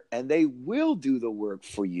better, and they will do the work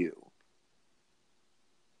for you.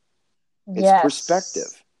 It's Yes.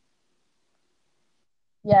 perspective.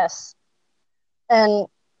 Yes. And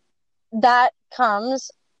that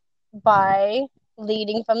comes by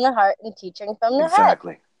leading from the heart and teaching from the head.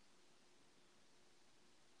 Exactly.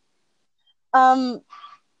 Um,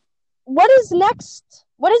 what is next?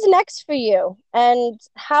 What is next for you? And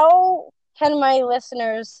how can my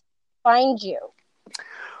listeners find you?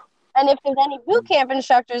 And if there's any boot camp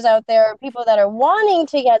instructors out there, or people that are wanting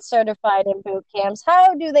to get certified in boot camps,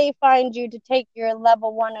 how do they find you to take your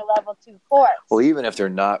level 1 or level 2 Well, course? even if they're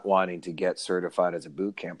not wanting to get certified as a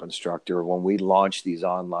boot camp instructor, when we launch these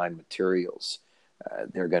online materials,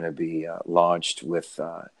 they're going to be launched with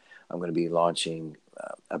I'm going to be launching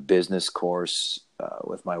a business course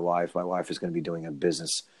with my wife. My wife is going to be doing a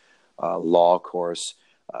business law course,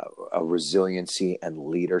 a resiliency and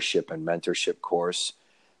leadership and mentorship course,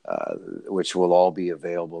 which will all be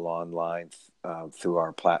available online through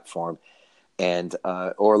our platform. And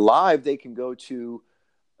or live, they can go to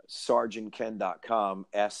sergeantken.com,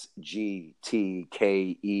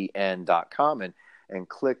 SGTKEN.com, and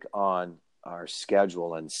click on our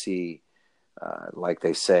schedule and see, like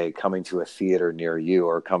they say, coming to a theater near you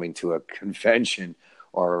or coming to a convention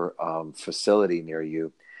or facility near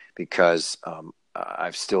you, because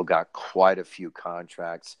I've still got quite a few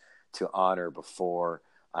contracts to honor before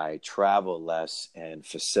I travel less and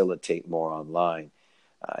facilitate more online.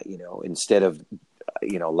 Instead of,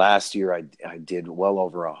 last year I did well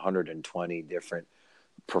over 120 different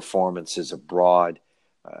performances abroad.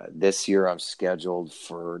 This year I'm scheduled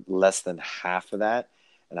for less than half of that.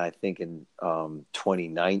 And I think in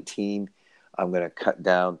 2019, I'm going to cut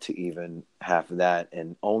down to even half of that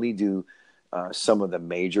and only do some of the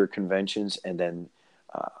major conventions, and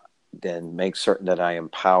then make certain that I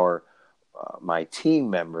empower my team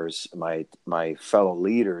members, my fellow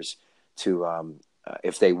leaders, to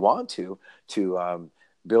if they want to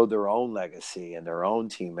build their own legacy and their own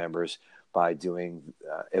team members by doing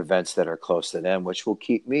events that are close to them, which will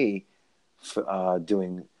keep me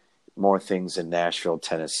doing more things in Nashville,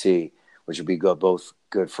 Tennessee, which will be both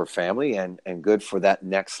good for family and good for that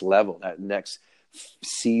next level, that next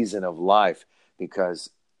season of life, because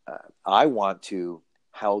I want to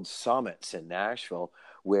hold summits in Nashville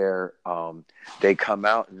where they come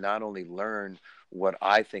out and not only learn what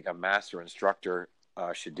I think a master instructor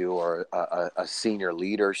should do, or a senior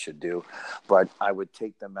leader should do, but I would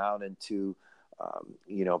take them out into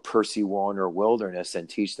Percy Warner Wilderness and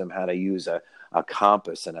teach them how to use a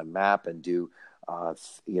compass and a map and do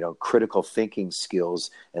critical thinking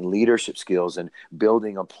skills and leadership skills and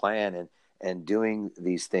building a plan and doing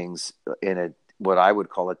these things in what I would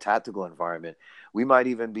call a tactical environment. We might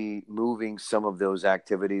even be moving some of those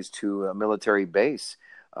activities to a military base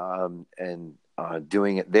and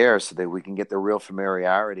doing it there so that we can get the real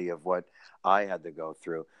familiarity of what I had to go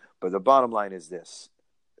through. But the bottom line is this: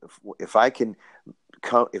 if I can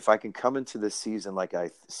come into this season like I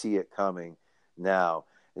see it coming now,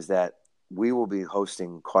 is that we will be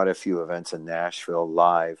hosting quite a few events in Nashville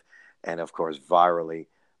live and, of course, virally,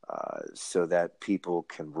 so that people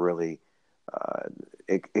can really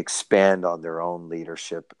expand on their own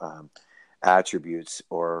leadership attributes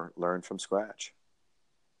or learn from scratch.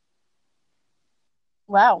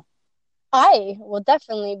 Wow. I will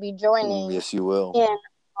definitely be joining Yes, you will. in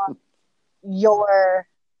your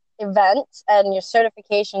events and your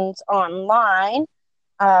certifications online.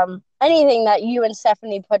 Anything that you and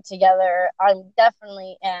Stephanie put together, I'm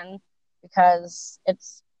definitely in, because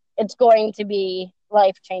it's going to be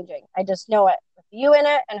life changing. I just know it. With you in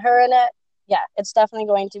it and her in it, yeah, it's definitely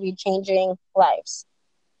going to be changing lives.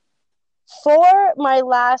 For my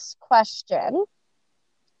last question,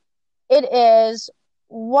 it is,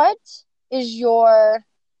 what is your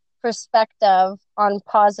perspective on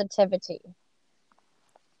positivity?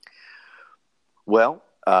 Well,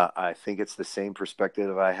 I think it's the same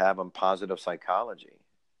perspective I have on positive psychology,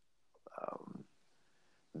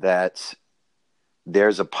 that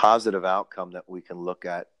there's a positive outcome that we can look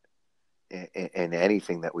at in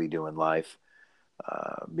anything that we do in life,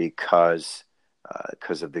 because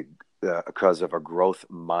of a growth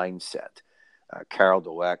mindset. Carol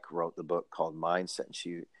Dweck wrote the book called Mindset, and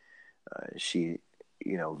she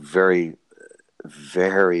very,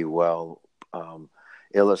 very well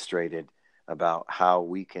illustrated about how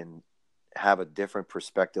we can have a different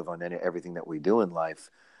perspective on everything that we do in life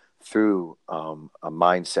through a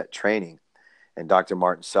mindset training. And Dr.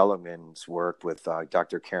 Martin Seligman's work with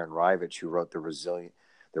Dr. Karen Rivich, who wrote the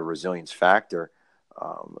Resilience Factor,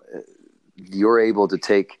 you're able to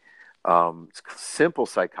take simple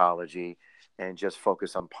psychology and just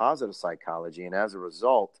focus on positive psychology, and as a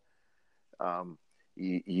result,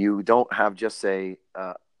 you don't have just a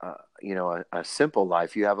simple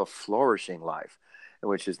life. You have a flourishing life,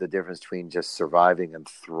 which is the difference between just surviving and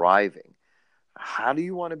thriving. How do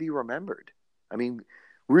you want to be remembered? I mean,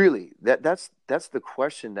 really, that's the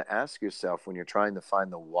question to ask yourself when you're trying to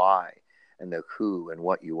find the why and the who and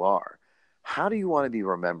what you are. How do you want to be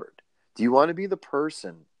remembered? Do you want to be the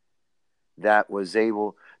person that was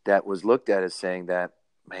looked at as saying that,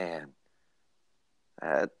 man,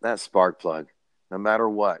 that spark plug, no matter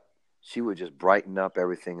what, she would just brighten up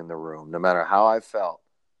everything in the room, no matter how I felt.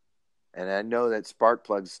 And I know that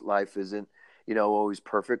Sparkplug's life isn't, always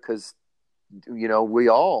perfect, because, we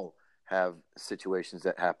all have situations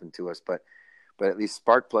that happen to us. But but at least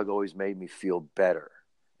Sparkplug always made me feel better.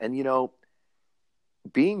 And,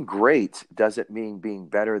 being great doesn't mean being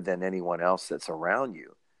better than anyone else that's around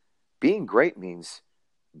you. Being great means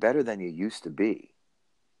better than you used to be.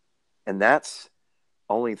 And that's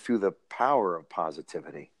only through the power of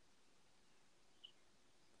positivity.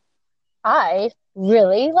 I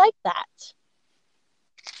really like that.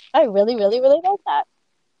 I really, really, really like that.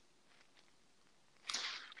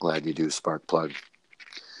 Glad you do, Sparkplug.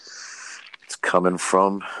 It's coming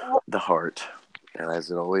from the heart, and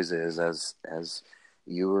as it always is, as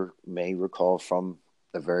you may recall from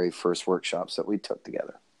the very first workshops that we took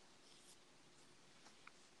together.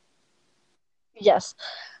 Yes.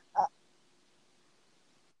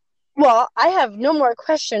 Well, I have no more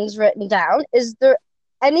questions written down. Is there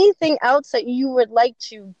anything else that you would like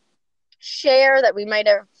to share that we might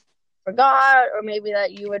have forgot, or maybe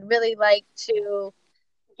that you would really like to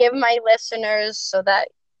give my listeners so that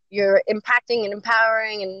you're impacting and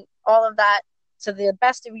empowering and all of that to the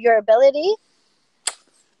best of your ability?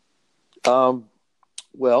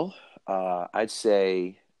 Well, I'd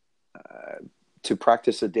say to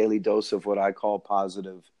practice a daily dose of what I call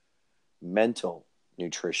positive mental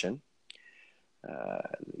nutrition.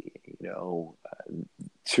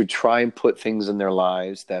 To try and put things in their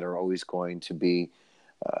lives that are always going to be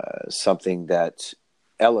something that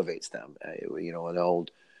elevates them. An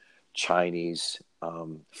old Chinese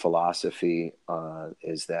philosophy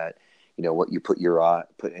is that what you put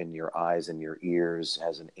in your eyes and your ears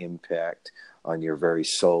has an impact on your very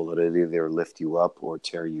soul. It'll either lift you up or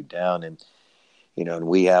tear you down. And and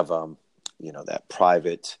we have that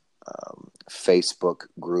private Facebook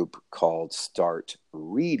group called Start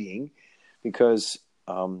Reading, because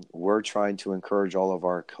we're trying to encourage all of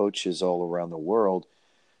our coaches all around the world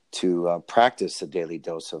to practice a daily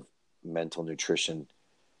dose of mental nutrition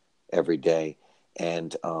every day.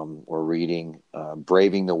 And we're reading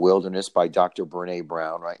Braving the Wilderness by Dr. Brené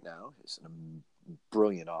Brown right now. He's a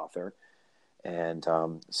brilliant author. And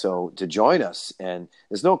so to join us, and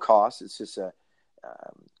there's no cost, it's just to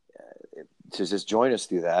just join us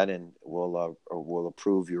through that, and we'll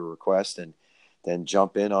approve your request, and then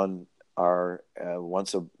jump in on our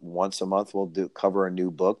once a month we'll cover a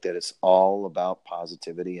new book that is all about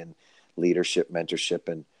positivity and leadership, mentorship,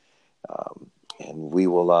 and we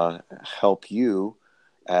will help you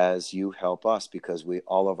as you help us, because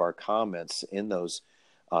all of our comments in those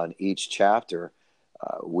on each chapter,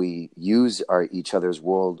 we use each other's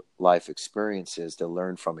world life experiences to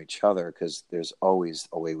learn from each other, because there's always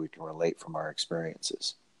a way we can relate from our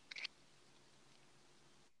experiences.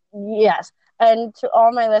 Yes. And to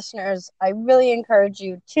all my listeners, I really encourage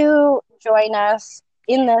you to join us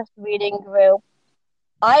in this reading group.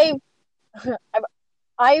 I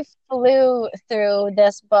flew through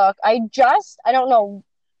this book. I don't know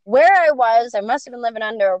where I was. I must have been living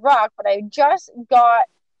under a rock, but I just got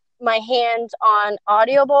my hands on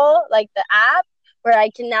Audible, like the app, where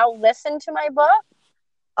I can now listen to my book.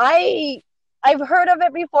 I've heard of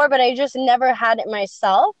it before, but I just never had it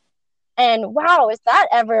myself. And wow, is that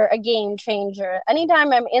ever a game changer?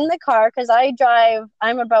 Anytime I'm in the car, because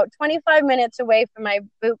I'm about 25 minutes away from my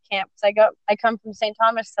boot camp. I come from St.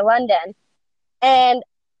 Thomas to London, and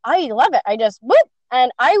I love it. I just whoop,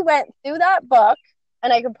 and I went through that book,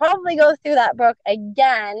 and I could probably go through that book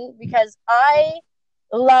again, because I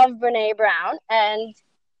love Brené Brown, and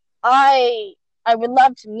I would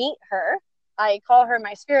love to meet her. I call her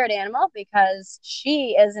my spirit animal, because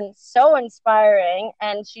she is so inspiring,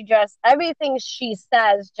 and everything she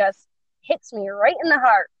says just hits me right in the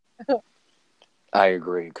heart. I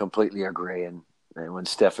agree, completely agree. And when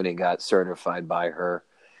Stephanie got certified by her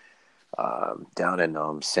down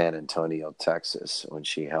in San Antonio, Texas, when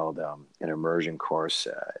she held an immersion course,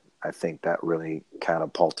 I think that really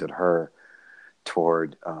catapulted her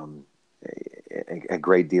toward a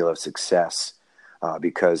great deal of success.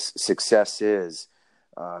 Because success is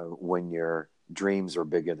when your dreams are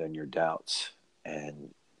bigger than your doubts.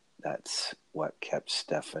 And that's what kept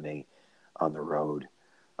Stephanie on the road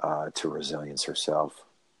to resilience herself.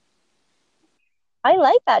 I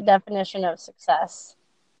like that definition of success.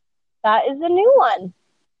 That is a new one.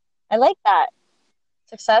 I like that.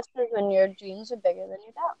 Success is when your dreams are bigger than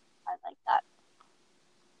your doubts. I like that.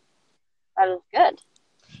 That is good.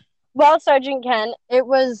 Well, Sergeant Ken, it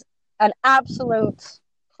was an absolute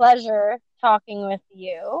pleasure talking with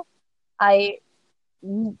you. I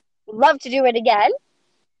love to do it again,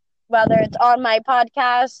 whether it's on my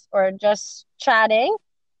podcast or just chatting.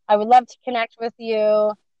 I would love to connect with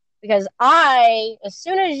you, because as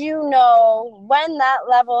soon as you know when that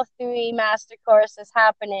level 3 master course is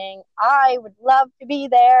happening, I would love to be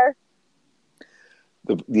there.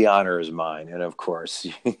 The honor is mine. And of course,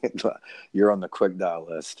 you're on the quick dial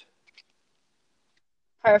list.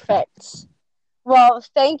 Perfect. Well,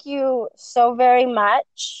 thank you so very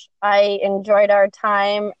much. I enjoyed our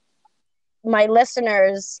time. My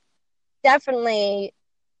listeners definitely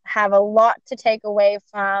have a lot to take away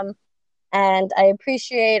from, and I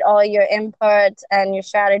appreciate all your input and your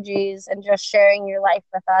strategies and just sharing your life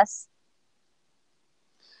with us.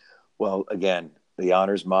 Well, again, the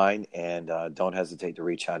honor's mine, and don't hesitate to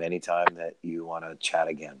reach out anytime that you want to chat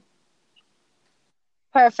again.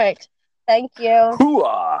 Perfect. Thank you.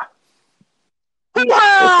 Hooah!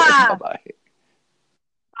 Bye. Bye-bye.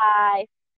 Bye.